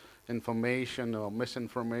bombardments of information or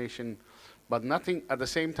misinformation, but nothing at the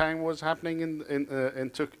same time was happening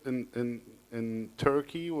in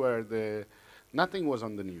Turkey, where nothing was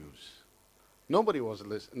on the news. Nobody was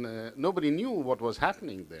listening. Nobody knew what was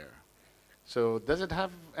happening there. So does it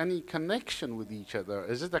have any connection with each other?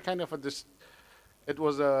 Is it a kind of it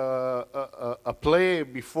was a play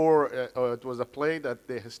before, or it was a play that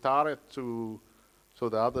they started so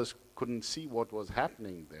the others couldn't see what was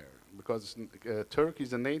happening there, because Turkey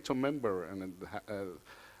is a NATO member, and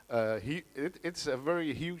it's a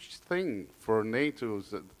very huge thing for NATO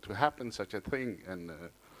to happen such a thing. And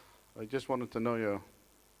I just wanted to know your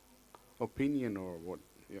opinion or what.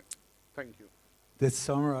 Yeah, thank you. This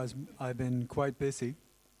summer I've been quite busy.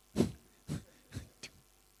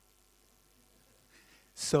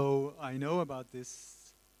 So I know about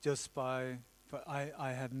this just but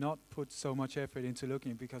I have not put so much effort into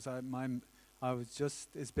looking, because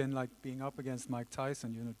it's been like being up against Mike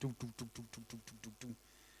Tyson, you know,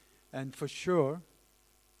 and for sure,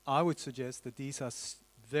 I would suggest that these are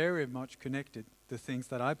very much connected, the things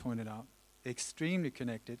that I pointed out, extremely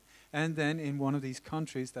connected, and then in one of these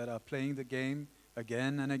countries that are playing the game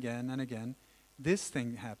again and again and again, this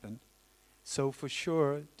thing happened. So for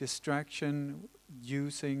sure, distraction,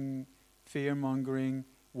 using fear-mongering,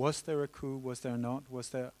 was there a coup, was there not, was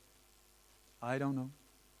there, I don't know.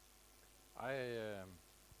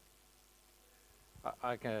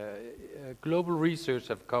 Global Research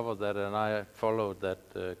have covered that, and I followed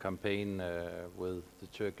that campaign with the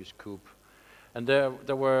Turkish coup. And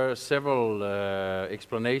there were several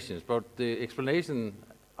explanations, but the explanation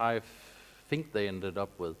I think they ended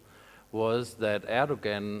up with was that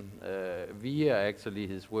Erdogan, via actually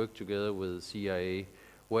his work together with the CIA,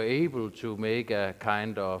 were able to make a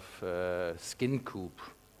kind of skin coup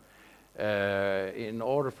in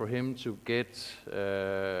order for him to get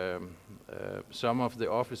some of the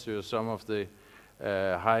officers, some of the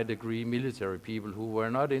high degree military people who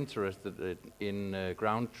were not interested in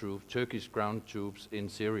Turkish ground troops in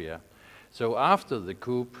Syria. So after the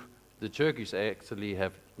coup, the Turkish actually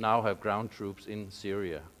now have ground troops in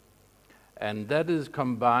Syria. And that is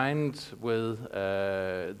combined with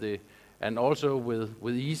and also with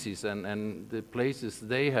ISIS and the places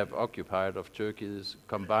they have occupied of Turkey is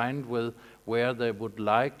combined with where they would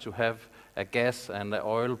like to have a gas and an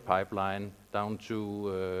oil pipeline down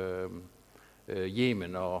to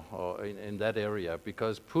Yemen or in that area,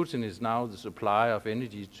 because Putin is now the supplier of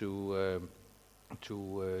energy to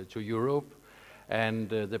Europe, and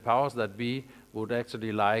the powers that be would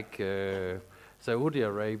actually like Saudi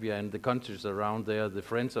Arabia and the countries around there, the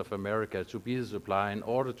friends of America, to be the supplier in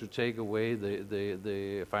order to take away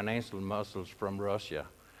the financial muscles from Russia.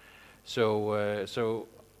 So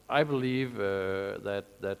I believe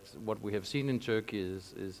that what we have seen in Turkey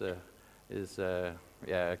is a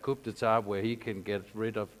coup d'etat where he can get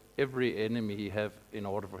rid of every enemy he have in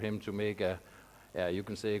order for him to make you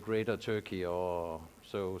can say a greater Turkey or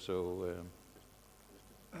so.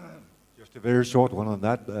 Just a very short one on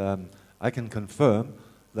that. I can confirm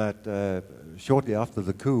that shortly after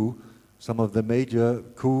the coup, some of the major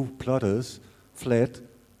coup plotters fled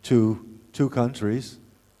to two countries,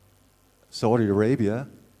 Saudi Arabia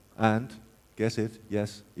and, guess it,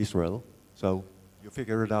 yes, Israel. So you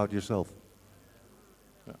figure it out yourself.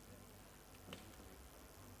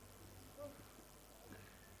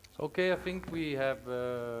 Okay, I think we have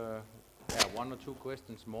one or two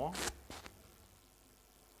questions more.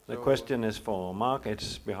 The question is for Mark.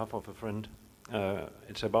 It's behalf of a friend.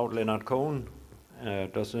 It's about Leonard Cohen.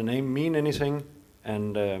 Does the name mean anything?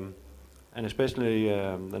 And especially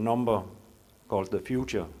the number called The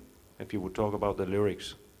Future, if you would talk about the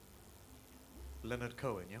lyrics. Leonard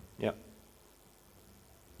Cohen, yeah? Yeah.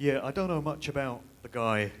 Yeah, I don't know much about the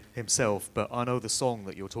guy himself, but I know the song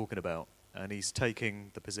that you're talking about. And he's taking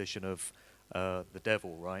the position of the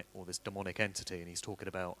devil, right? Or this demonic entity, and he's talking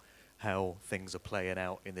about how things are playing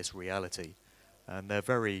out in this reality. And they're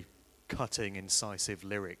very cutting, incisive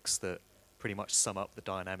lyrics that pretty much sum up the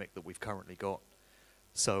dynamic that we've currently got.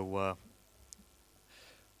 So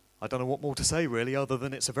I don't know what more to say, really, other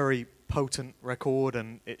than it's a very potent record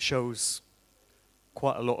and it shows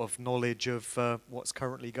quite a lot of knowledge of what's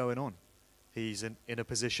currently going on. He's in a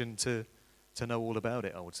position to know all about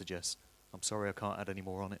it, I would suggest. I'm sorry I can't add any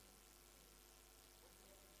more on it.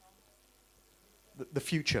 The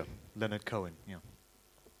Future, Leonard Cohen, yeah.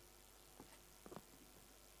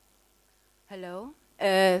 Hello.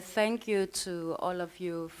 Thank you to all of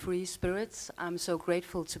you free spirits. I'm so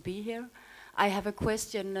grateful to be here. I have a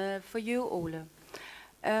question for you, Ole.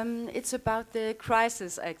 It's about the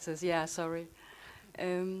crisis actors. Yeah, sorry.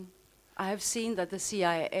 I have seen that the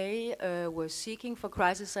CIA was seeking for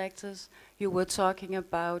crisis actors. You were talking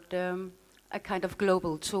about a kind of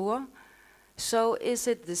global tour. So is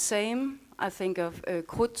it the same? I think of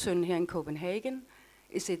Krudttønden here in Copenhagen.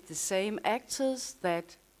 Is it the same actors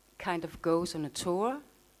that kind of goes on a tour?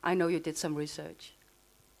 I know you did some research.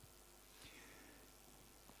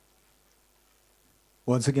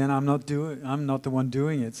 Once again, I'm not the one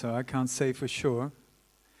doing it, so I can't say for sure.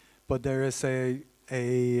 But there is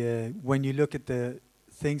when you look at the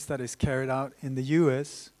things that is carried out in the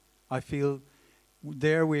U.S., I feel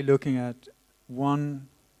there we're looking at one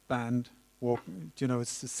band.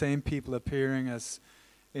 It's the same people appearing as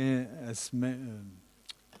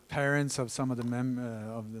parents of some of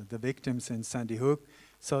the victims in Sandy Hook.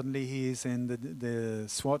 Suddenly he's in the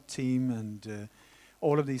SWAT team and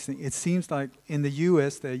all of these things. It seems like in the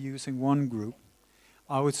US they're using one group.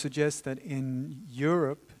 I would suggest that in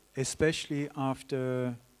Europe, especially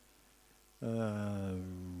after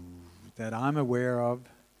that I'm aware of,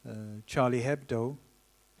 Charlie Hebdo,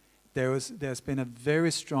 there's been a very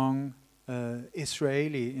strong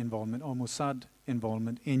Israeli involvement or Mossad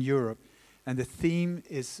involvement in Europe, and the theme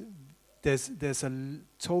is there's a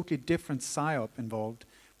totally different psyop involved,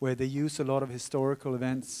 where they use a lot of historical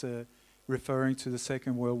events referring to the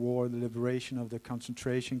Second World War, the liberation of the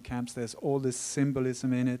concentration camps. There's all this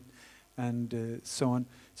symbolism in it, and so on.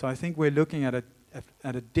 So I think we're looking at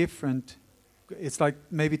a different. It's like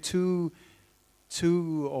maybe two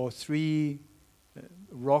or three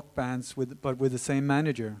rock bands but with the same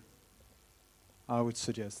manager, I would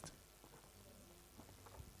suggest.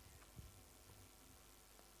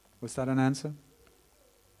 Was that an answer?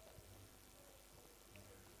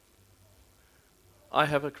 I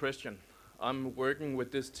have a question. I'm working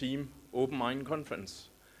with this team, Open Mind Conference.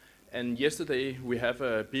 And yesterday we have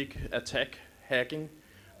a big attack hacking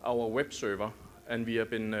our web server. And we have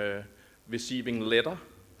been receiving letter.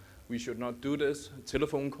 We should not do this,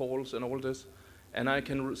 telephone calls and all this. And I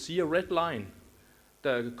can see a red line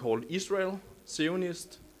that is called Israel,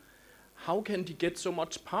 Zionist. How can they get so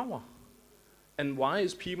much power? And why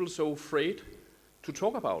is people so afraid to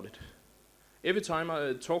talk about it? Every time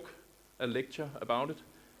I talk a lecture about it,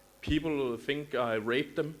 people think I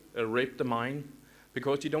raped them, raped the mind,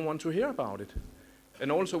 because they don't want to hear about it.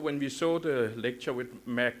 And also when we saw the lecture with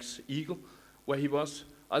Max Eagle, where he was,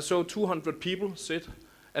 I saw 200 people sit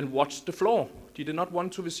and watch the floor. They did not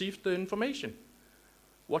want to receive the information.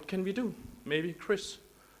 What can we do? Maybe Chris,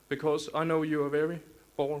 because I know you are very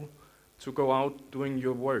bold to go out doing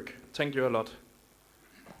your work. Thank you a lot.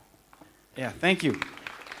 Yeah, thank you.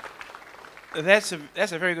 That's a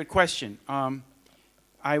very good question.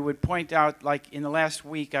 I would point out, like in the last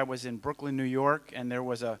week, I was in Brooklyn, New York, and there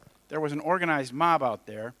was an organized mob out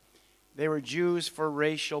there. They were Jews for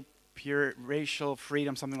racial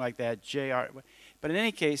freedom, something like that. JR. But in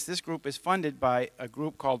any case, this group is funded by a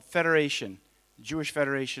group called Federation, Jewish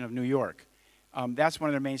Federation of New York. That's one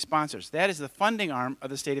of their main sponsors. That is the funding arm of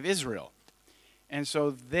the State of Israel. And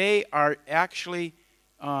so they are actually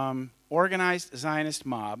organized Zionist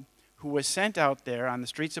mob who was sent out there on the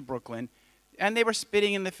streets of Brooklyn, and they were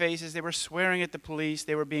spitting in the faces, they were swearing at the police,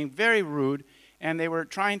 they were being very rude, and they were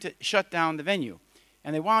trying to shut down the venue.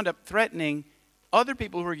 And they wound up threatening other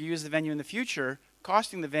people who were going to use the venue in the future,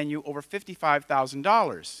 costing the venue over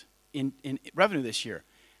 $55,000 in revenue this year.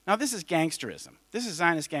 Now this is gangsterism. This is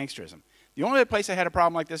Zionist gangsterism. The only other place I had a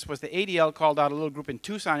problem like this was the ADL called out a little group in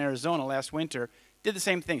Tucson, Arizona last winter, did the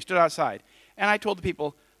same thing, stood outside. And I told the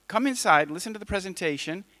people, come inside, listen to the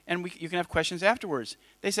presentation, and you can have questions afterwards.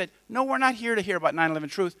 They said, no, we're not here to hear about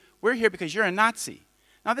 9/11 truth. We're here because you're a Nazi.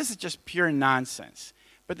 Now this is just pure nonsense.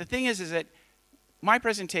 But the thing is that my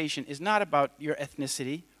presentation is not about your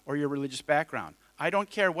ethnicity or your religious background. I don't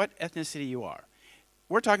care what ethnicity you are.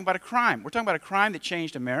 We're talking about a crime. We're talking about a crime that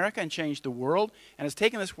changed America and changed the world and has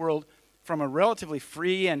taken this world from a relatively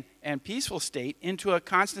free and peaceful state into a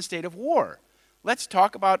constant state of war. Let's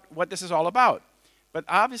talk about what this is all about. But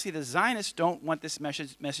obviously the Zionists don't want this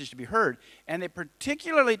message to be heard, and they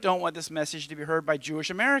particularly don't want this message to be heard by Jewish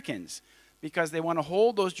Americans, because they want to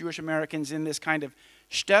hold those Jewish Americans in this kind of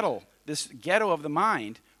shtetl, this ghetto of the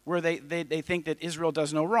mind, where they think that Israel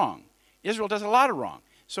does no wrong. Israel does a lot of wrong.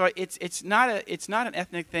 So it's not an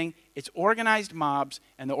ethnic thing. It's organized mobs,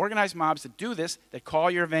 and the organized mobs that do this, that call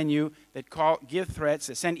your venue, that give threats,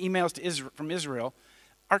 that send emails to from Israel,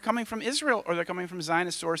 are coming from Israel, or they're coming from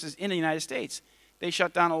Zionist sources in the United States. They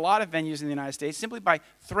shut down a lot of venues in the United States simply by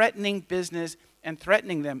threatening business and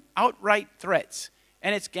threatening them, outright threats.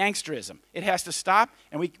 And it's gangsterism. It has to stop,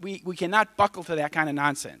 and we cannot buckle to that kind of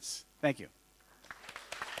nonsense. Thank you.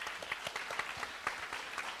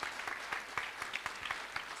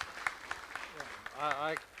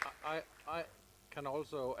 I can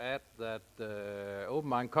also add that the Open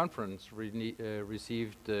Mind Conference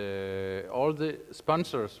received all the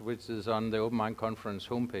sponsors, which is on the Open Mind Conference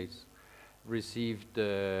homepage, received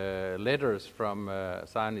letters from a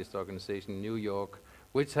Zionist organization in New York,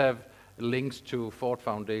 which have links to Ford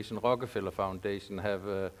Foundation, Rockefeller Foundation,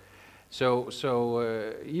 have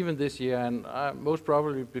even this year, and most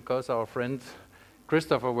probably because our friend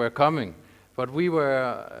Christopher were coming, but we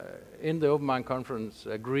were in the Open Mind Conference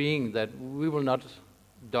agreeing that we will not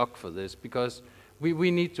duck for this, because we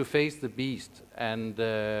need to face the beast, and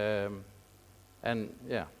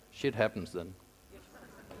yeah, shit happens then.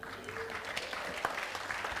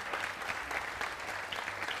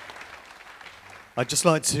 I'd just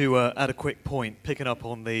like to add a quick point, picking up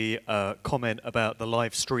on the comment about the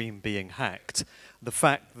live stream being hacked. The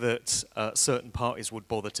fact that certain parties would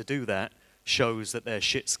bother to do that shows that they're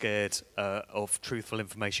shit scared of truthful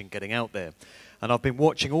information getting out there. And I've been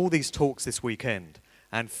watching all these talks this weekend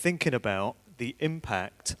and thinking about the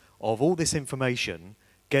impact of all this information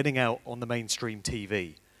getting out on the mainstream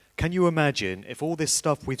TV. Can you imagine if all this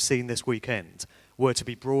stuff we've seen this weekend were to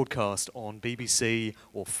be broadcast on BBC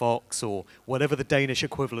or Fox or whatever the Danish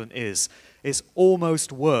equivalent is? It's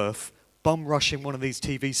almost worth bum rushing one of these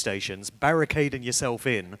TV stations, barricading yourself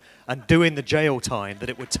in, and doing the jail time that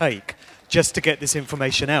it would take just to get this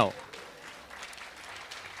information out.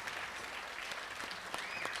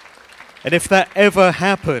 And if that ever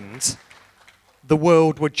happened, the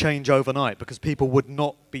world would change overnight, because people would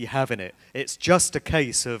not be having it. It's just a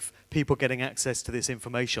case of people getting access to this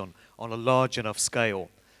information on a large enough scale.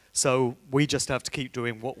 So we just have to keep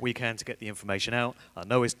doing what we can to get the information out. I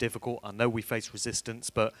know it's difficult, I know we face resistance,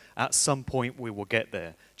 but at some point we will get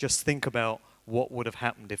there. Just think about what would have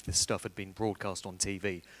happened if this stuff had been broadcast on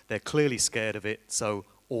TV. They're clearly scared of it, so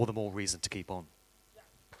all the more reason to keep on.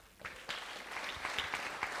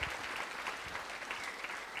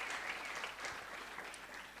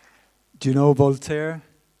 Do you know Voltaire?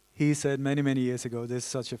 He said many, many years ago, this is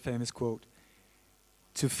such a famous quote,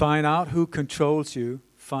 to find out who controls you,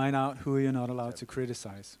 find out who you're not allowed to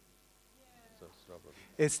criticize.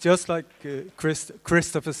 It's just like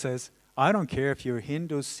Christopher says, I don't care if you're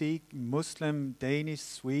Hindu, Sikh, Muslim, Danish,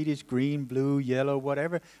 Swedish, green, blue, yellow,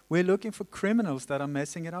 whatever. We're looking for criminals that are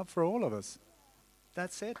messing it up for all of us.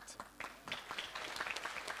 That's it.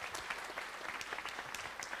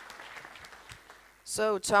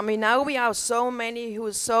 So, Tommy, now we are so many who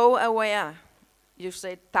are so aware. You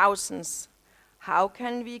said thousands. How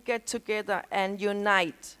can we get together and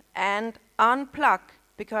unite and unplug?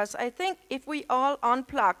 Because I think if we all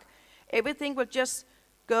unplug, everything will just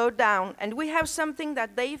go down. And we have something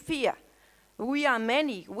that they fear. We are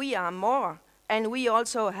many, we are more, and we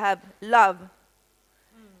also have love.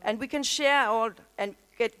 And we can share all and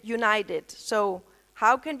get united. So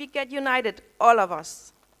how can we get united, all of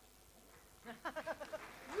us?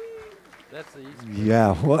 That's the easy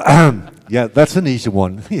Yeah, well, yeah, that's an easy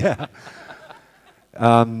one. Yeah.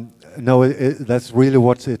 No, that's really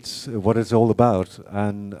what it's all about,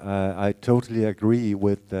 and I totally agree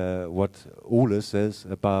with what Ole says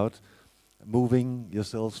about moving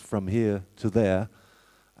yourselves from here to there,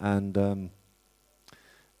 and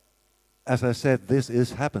as I said, this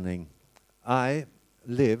is happening. I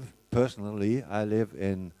live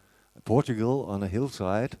in Portugal on a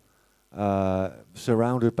hillside,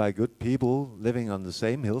 surrounded by good people, living on the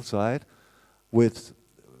same hillside, with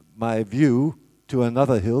my view to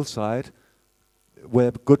another hillside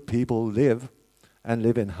where good people live and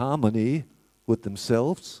live in harmony with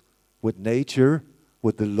themselves, with nature,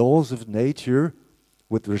 with the laws of nature,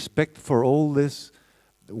 with respect for all this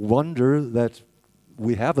wonder that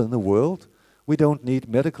we have in the world. We don't need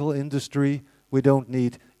medical industry, we don't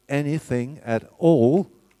need anything at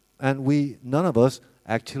all, and none of us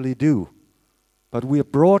actually do. But we are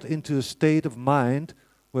brought into a state of mind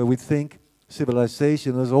where we think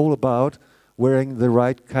civilization is all about wearing the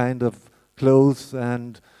right kind of clothes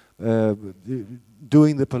and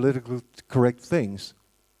doing the politically correct things.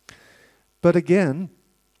 But again,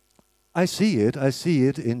 I see it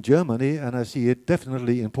in Germany, and I see it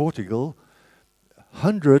definitely in Portugal.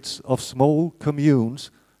 Hundreds of small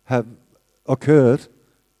communes have occurred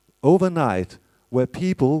overnight where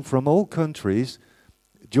people from all countries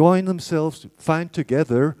join themselves, find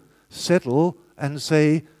together, settle, and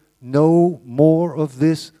say, no more of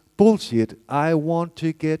this bullshit. I want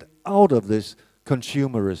to get out of this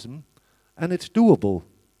consumerism, and it's doable.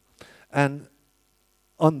 And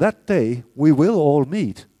on that day, we will all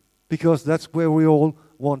meet, because that's where we all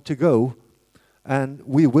want to go, and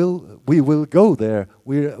we will go there.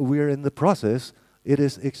 We're in the process. It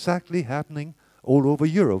is exactly happening all over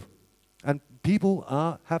Europe, and people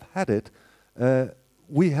have had it.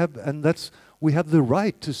 We have the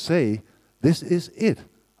right to say, this is it.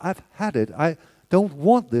 I've had it. I don't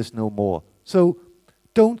want this no more. So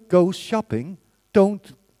don't go shopping.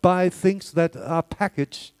 Don't buy things that are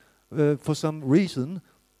packaged for some reason.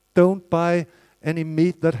 Don't buy any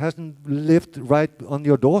meat that hasn't lived right on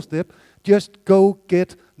your doorstep. Just go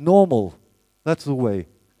get normal. That's the way.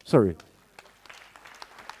 Sorry.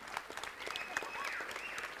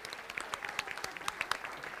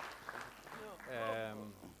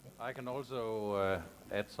 I can also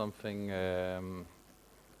add something.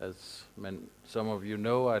 As some of you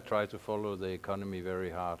know, I try to follow the economy very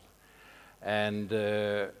hard. And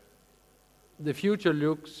the future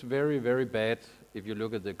looks very, very bad if you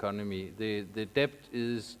look at the economy. The debt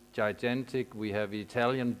is gigantic. We have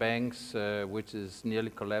Italian banks, which is nearly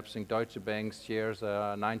collapsing. Deutsche Bank's shares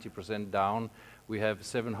are 90% down. We have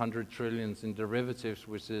 700 trillions in derivatives,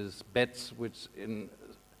 which is bets,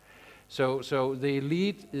 So the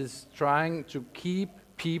elite is trying to keep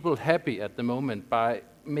people happy at the moment by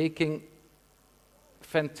making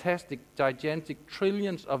fantastic, gigantic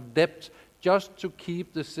trillions of debt just to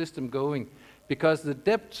keep the system going. Because the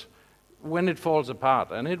debt, when it falls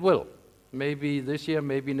apart, and it will, maybe this year,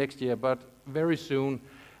 maybe next year, but very soon,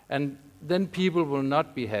 and then people will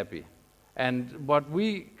not be happy. And what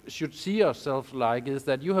we should see ourselves like is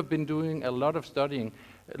that you have been doing a lot of studying,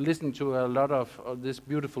 listening to a lot of these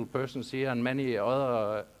beautiful persons here and many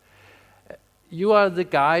other. You are the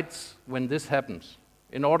guides when this happens,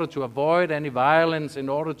 in order to avoid any violence, in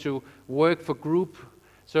order to work for group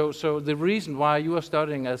So the reason why you are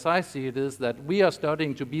studying, as I see it, is that we are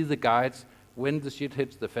studying to be the guides when the shit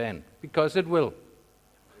hits the fan, because it will.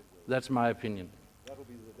 That's my opinion. That'll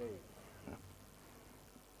be the day.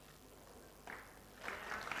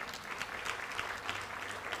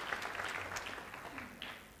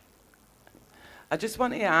 I just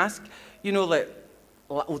want to ask, you know, like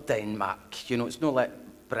little Denmark, you know, it's not like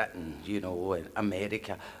Britain, you know, or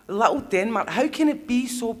America. Little Denmark, how can it be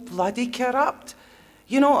so bloody corrupt?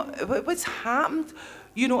 You know, what's happened?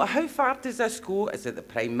 You know, how far does this go? Is it the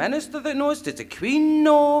Prime Minister that knows? Does the Queen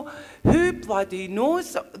know? Who bloody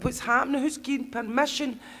knows what's happening? Who's giving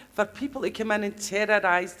permission for people to come in and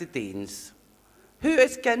terrorise the Danes? Who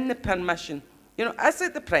is getting the permission? You know, is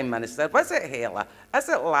it the Prime Minister? Was it Hela? Is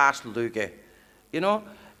it Lars Løkke? You know,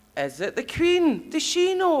 is it the Queen? Does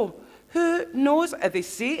she know? Who knows? Are they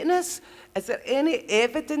Satanists? Is there any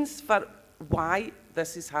evidence for why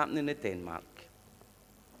this is happening in Denmark?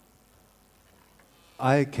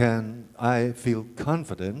 I feel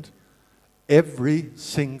confident every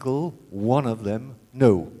single one of them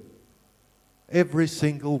know. Every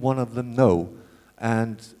single one of them know.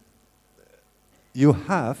 And you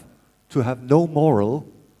have to have no moral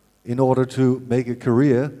in order to make a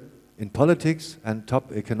career in politics and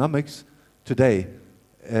top economics today.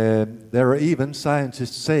 There are even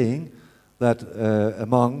scientists saying that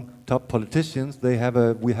among top politicians we have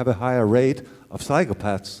a higher rate of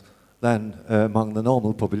psychopaths than among the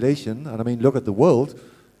normal population. And I mean, look at the world,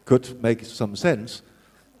 could make some sense.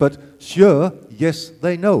 But sure, yes,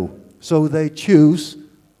 they know. So they choose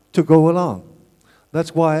to go along.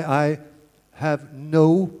 That's why I have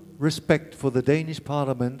no respect for the Danish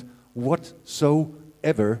Parliament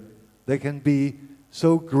whatsoever. They can be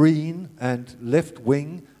so green and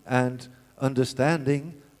left-wing and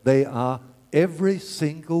understanding. They are, every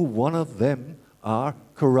single one of them are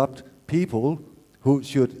corrupt people who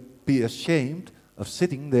should be ashamed of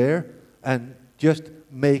sitting there and just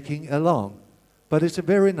making along. But it's a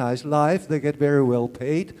very nice life. They get very well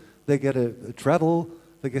paid. They get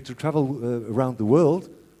they get to travel around the world.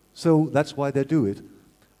 So that's why they do it.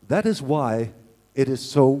 That is why it is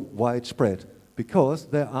so widespread, because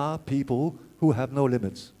there are people who have no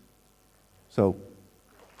limits. So.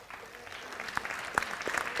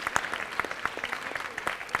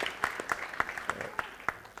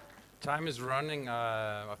 Time is running.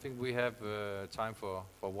 I think we have time for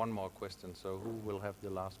one more question. So who will have the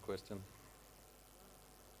last question?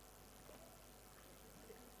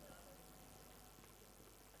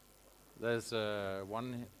 There's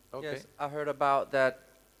one. Okay. Yes, I heard about that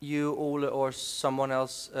you, Ole, or someone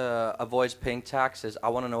else avoids paying taxes. I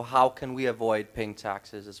want to know, how can we avoid paying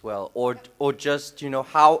taxes as well? Or just, you know,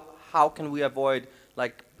 how can we avoid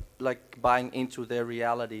like buying into their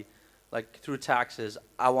reality? Like through taxes,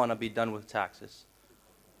 I want to be done with taxes.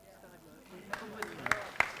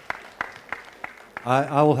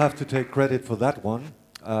 I will have to take credit for that one.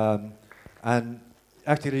 And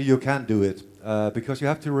actually you can do it. Because you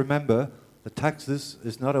have to remember that taxes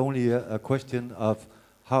is not only a question of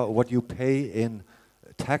what you pay in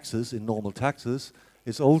taxes, in normal taxes.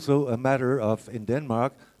 It's also a matter of, in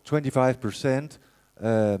Denmark, 25%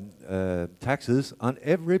 taxes on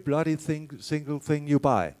every bloody single thing you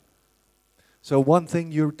buy. So one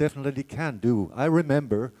thing you definitely can do. I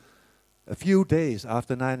remember a few days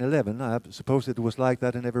after 9/11, I suppose it was like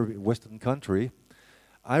that in every Western country,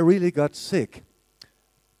 I really got sick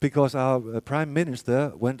because our Prime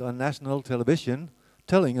Minister went on national television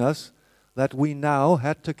telling us that we now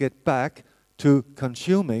had to get back to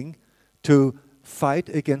consuming, to fight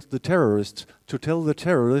against the terrorists, to tell the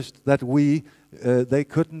terrorists that they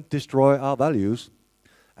couldn't destroy our values.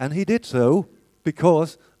 And he did so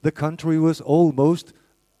because the country was almost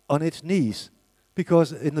on its knees.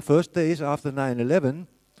 Because in the first days after 9/11,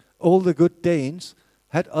 all the good Danes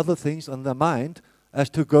had other things on their mind as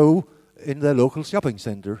to go in their local shopping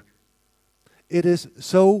center. It is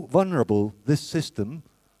so vulnerable, this system,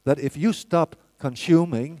 that if you stop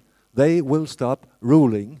consuming, they will stop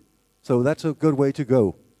ruling. So that's a good way to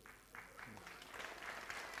go.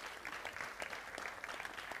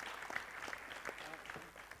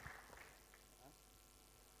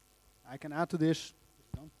 I can add to this.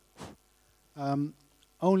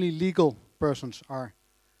 Only legal persons are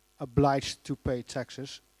obliged to pay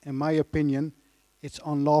taxes. In my opinion, it's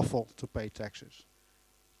unlawful to pay taxes.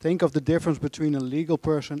 Think of the difference between a legal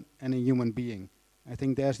person and a human being. I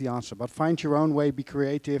think there's the answer. But find your own way, be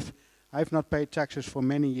creative. I've not paid taxes for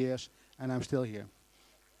many years, and I'm still here.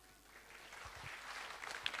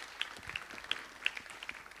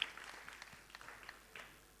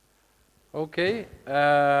 Okay.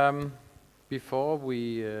 Before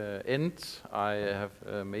we end, I have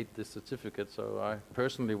made this certificate, so I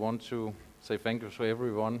personally want to say thank you to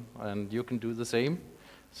everyone, and you can do the same.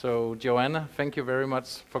 So, Joanna, thank you very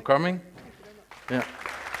much for coming. Yeah.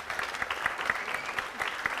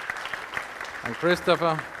 And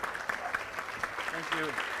Christopher. Thank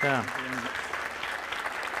you. Yeah.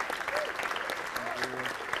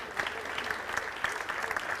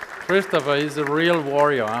 Christopher is a real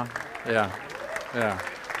warrior, huh? Yeah. Yeah.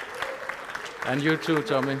 And you too,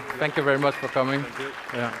 Tommy. Thank you very much for coming. Thank you.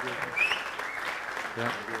 Yeah.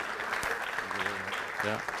 Thank you.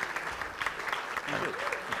 Yeah. Yeah.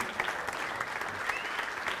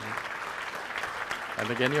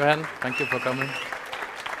 And again, Johan, thank you for coming.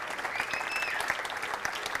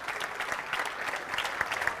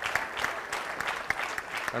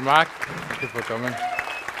 And Mark, thank you for coming.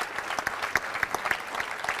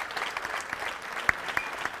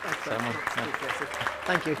 Samuel, yeah.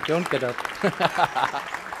 Thank you. Don't get up.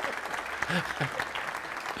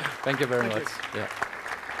 Thank you very Thank much. you. Yeah.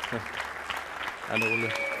 And Ole,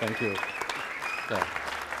 thank you. Yeah.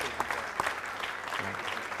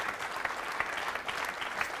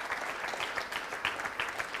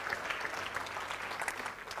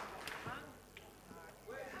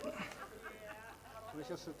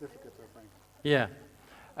 Certificate, I think. Yeah.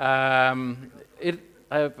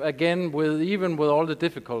 Again, even with all the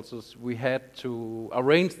difficulties we had to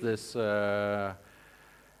arrange this,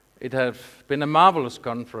 it has been a marvelous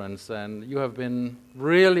conference, and you have been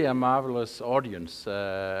really a marvelous audience.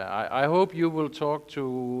 I hope you will talk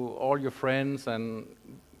to all your friends and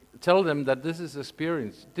tell them that this is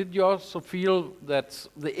experience. Did you also feel that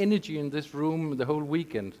the energy in this room the whole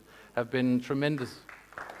weekend have been tremendous?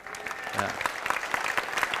 Yeah.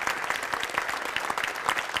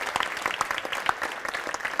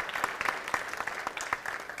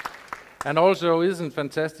 And also, isn't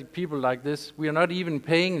fantastic people like this? We are not even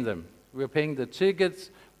paying them. We are paying the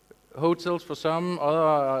tickets, hotels for some,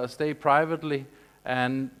 other stay privately,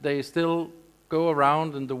 and they still go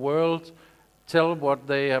around in the world, tell what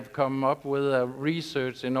they have come up with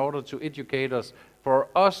research in order to educate us, for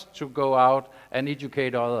us to go out and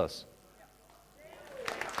educate others.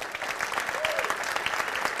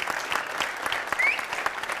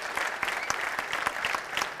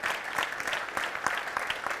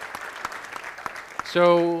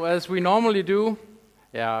 So, as we normally do,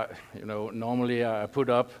 normally I put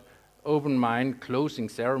up open mind closing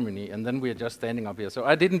ceremony, and then we're just standing up here. So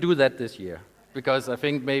I didn't do that this year, because I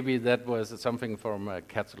think maybe that was something from a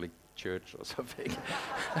Catholic church or something.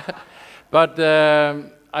 But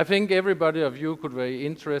I think everybody of you could be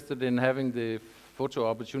interested in having the photo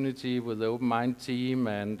opportunity with the Open Mind team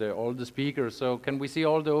and all the speakers. So can we see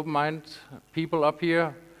all the Open Mind people up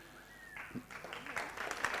here?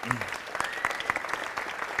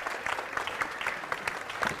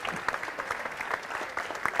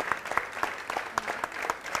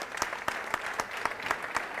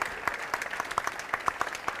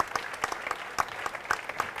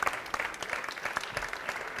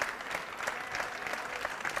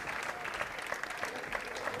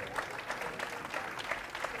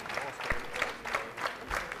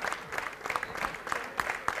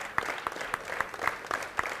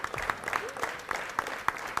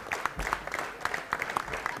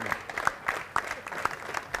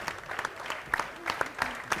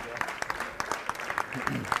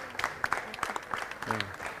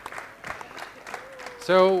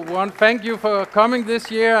 So, thank you for coming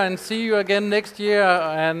this year, and see you again next year.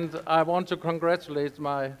 And I want to congratulate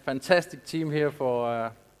my fantastic team here for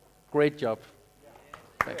a great job.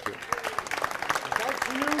 Thank you.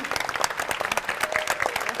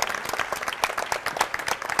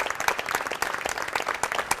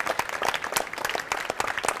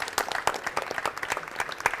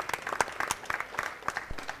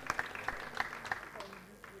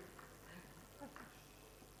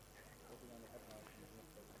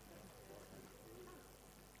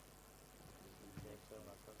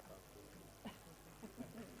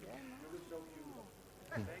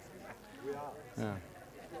 Yeah.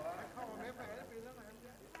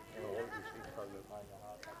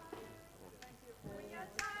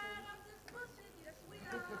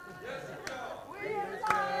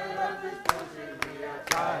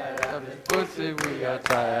 Pussy, we are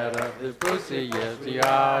tired of this pussy, yes we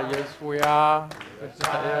are, yes we are. We're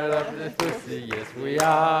tired of this pussy, yes we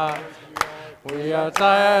are. We are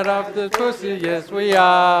tired of this pussy, yes we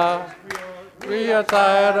are. We are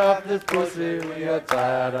tired of this pussy, we are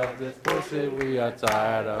tired of this pussy, we are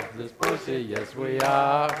tired of this pussy, yes we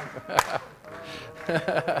are.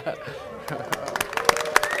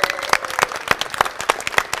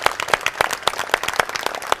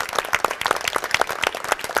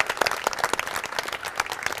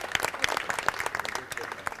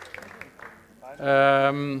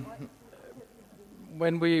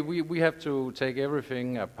 When we have to take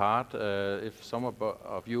everything apart, if some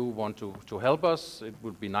of you want to help us, it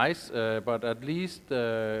would be nice, but at least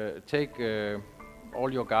take all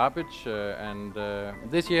your garbage, and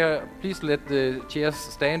this year please let the chairs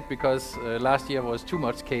stand, because last year was too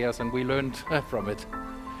much chaos and we learned from it.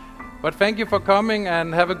 But thank you for coming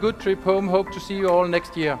and have a good trip home. Hope to see you all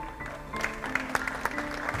next year.